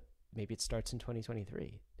 but maybe it starts in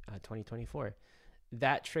 2023, 2024.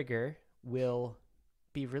 That trigger will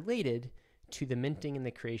be related to the minting and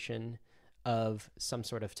the creation of some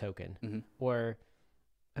sort of token, or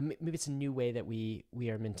maybe it's a new way that we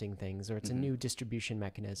are minting things, or it's a new distribution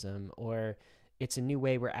mechanism, or it's a new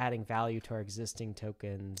way we're adding value to our existing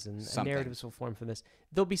tokens, and narratives will form from this.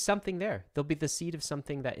 There'll be something there. There'll be the seed of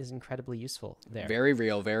something that is incredibly useful there. Very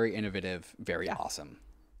real, very innovative, very awesome.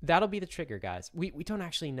 That'll be the trigger, guys. We don't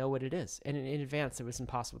actually know what it is. And in advance, it was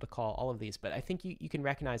impossible to call all of these, but I think you can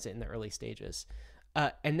recognize it in the early stages.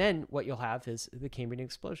 And then what you'll have is the Cambrian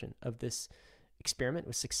explosion of this experiment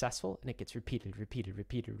was successful, and it gets repeated.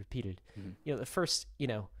 The first,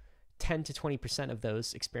 10 to 20% of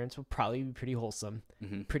those experiments will probably be pretty wholesome,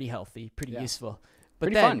 pretty healthy, pretty useful. But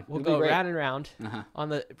pretty then fun. We'll go round and round on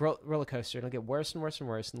the roller coaster, and it'll get worse and worse and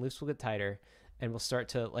worse, and loops will get tighter, and we'll start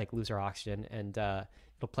to lose our oxygen, and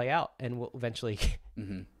it'll play out, and we'll eventually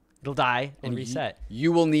it'll die and reset.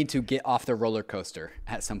 You will need to get off the roller coaster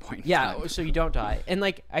at some point. So you don't die. And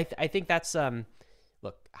I think that's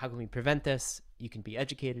look, how can we prevent this? You can be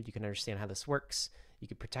educated. You can understand how this works. You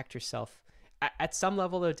can protect yourself. At some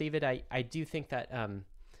level, though, David, I do think that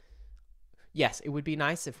yes, it would be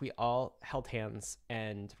nice if we all held hands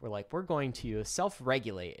and were like, we're going to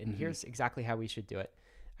self-regulate, and here's exactly how we should do it.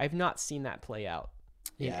 I've not seen that play out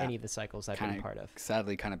in any of the cycles I've been part of.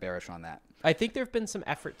 Sadly, kind of bearish on that. I think there have been some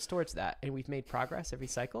efforts towards that, and we've made progress every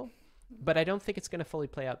cycle, but I don't think it's going to fully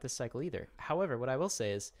play out this cycle either. However, what I will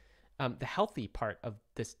say is the healthy part of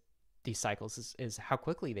these cycles is how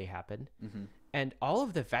quickly they happen, and all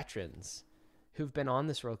of the veterans who've been on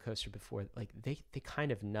this roller coaster before, they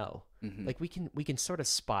kind of know, we can sort of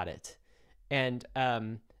spot it, and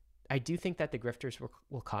I do think that the grifters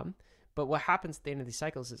will come. But what happens at the end of these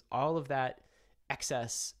cycles is all of that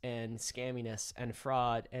excess and scamminess and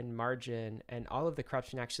fraud and margin and all of the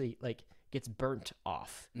corruption actually gets burnt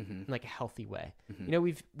off in a healthy way.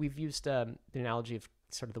 We've used the analogy of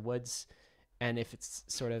sort of the woods, and if it's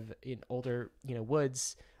sort of in older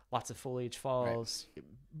woods, lots of foliage falls,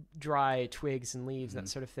 dry twigs and leaves, that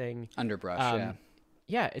sort of thing. Underbrush,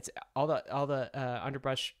 it's all the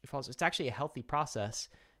underbrush falls. It's actually a healthy process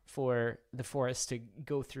for the forest to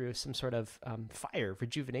go through some sort of fire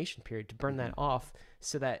rejuvenation period to burn that off,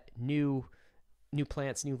 so that new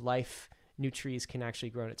plants, new life, new trees can actually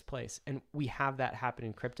grow in its place. And we have that happen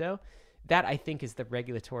in crypto. That, I think, is the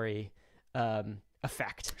regulatory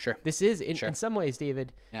effect. Sure. This is in some ways,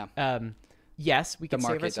 David. Yeah. Yes, we can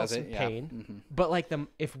save ourselves some pain, but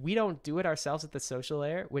if we don't do it ourselves at the social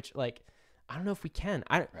layer, which I don't know if we can.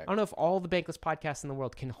 I don't know if all the Bankless podcasts in the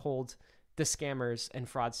world can hold the scammers and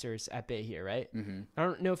fraudsters at bay here, right? I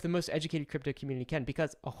don't know if the most educated crypto community can,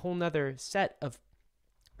 because a whole nother set of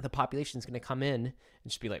the population is going to come in and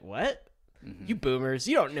just be like, what? You boomers,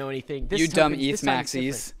 you don't know anything. You dumb ETH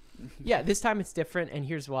maxis. Yeah, this time it's different, and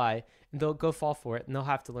here's why. And they'll go fall for it, and they'll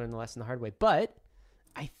have to learn the lesson the hard way. But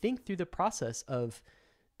I think through the process of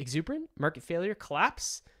exuberant market failure,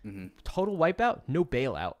 collapse, total wipeout, no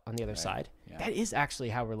bailout on the other side, that is actually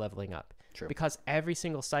how we're leveling up. True. Because every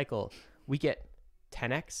single cycle, we get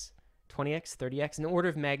 10x, 20x, 30x, an order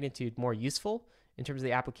of magnitude more useful in terms of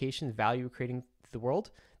the application value creating the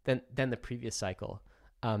world than the previous cycle.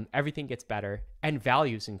 Everything gets better, and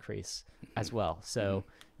values increase as well. So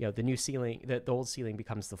the new ceiling, the old ceiling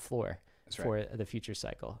becomes the floor for the future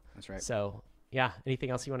cycle. That's right. So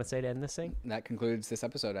anything else you want to say to end this thing? That concludes this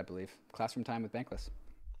episode, I believe. Classroom time with Bankless.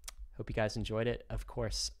 Hope you guys enjoyed it. Of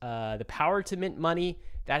course, the power to mint money.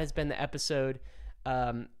 That has been the episode.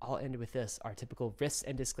 I'll end with this, our typical risks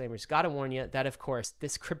and disclaimers. Gotta warn you that, of course,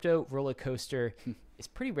 this crypto roller coaster is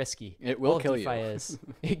pretty risky. It will kill you.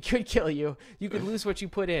 It could kill you. You could lose what you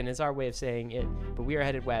put in, is our way of saying it. But we are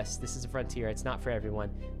headed west. This is a frontier. It's not for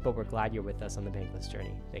everyone, but we're glad you're with us on the Bankless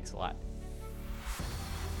journey. Thanks a lot.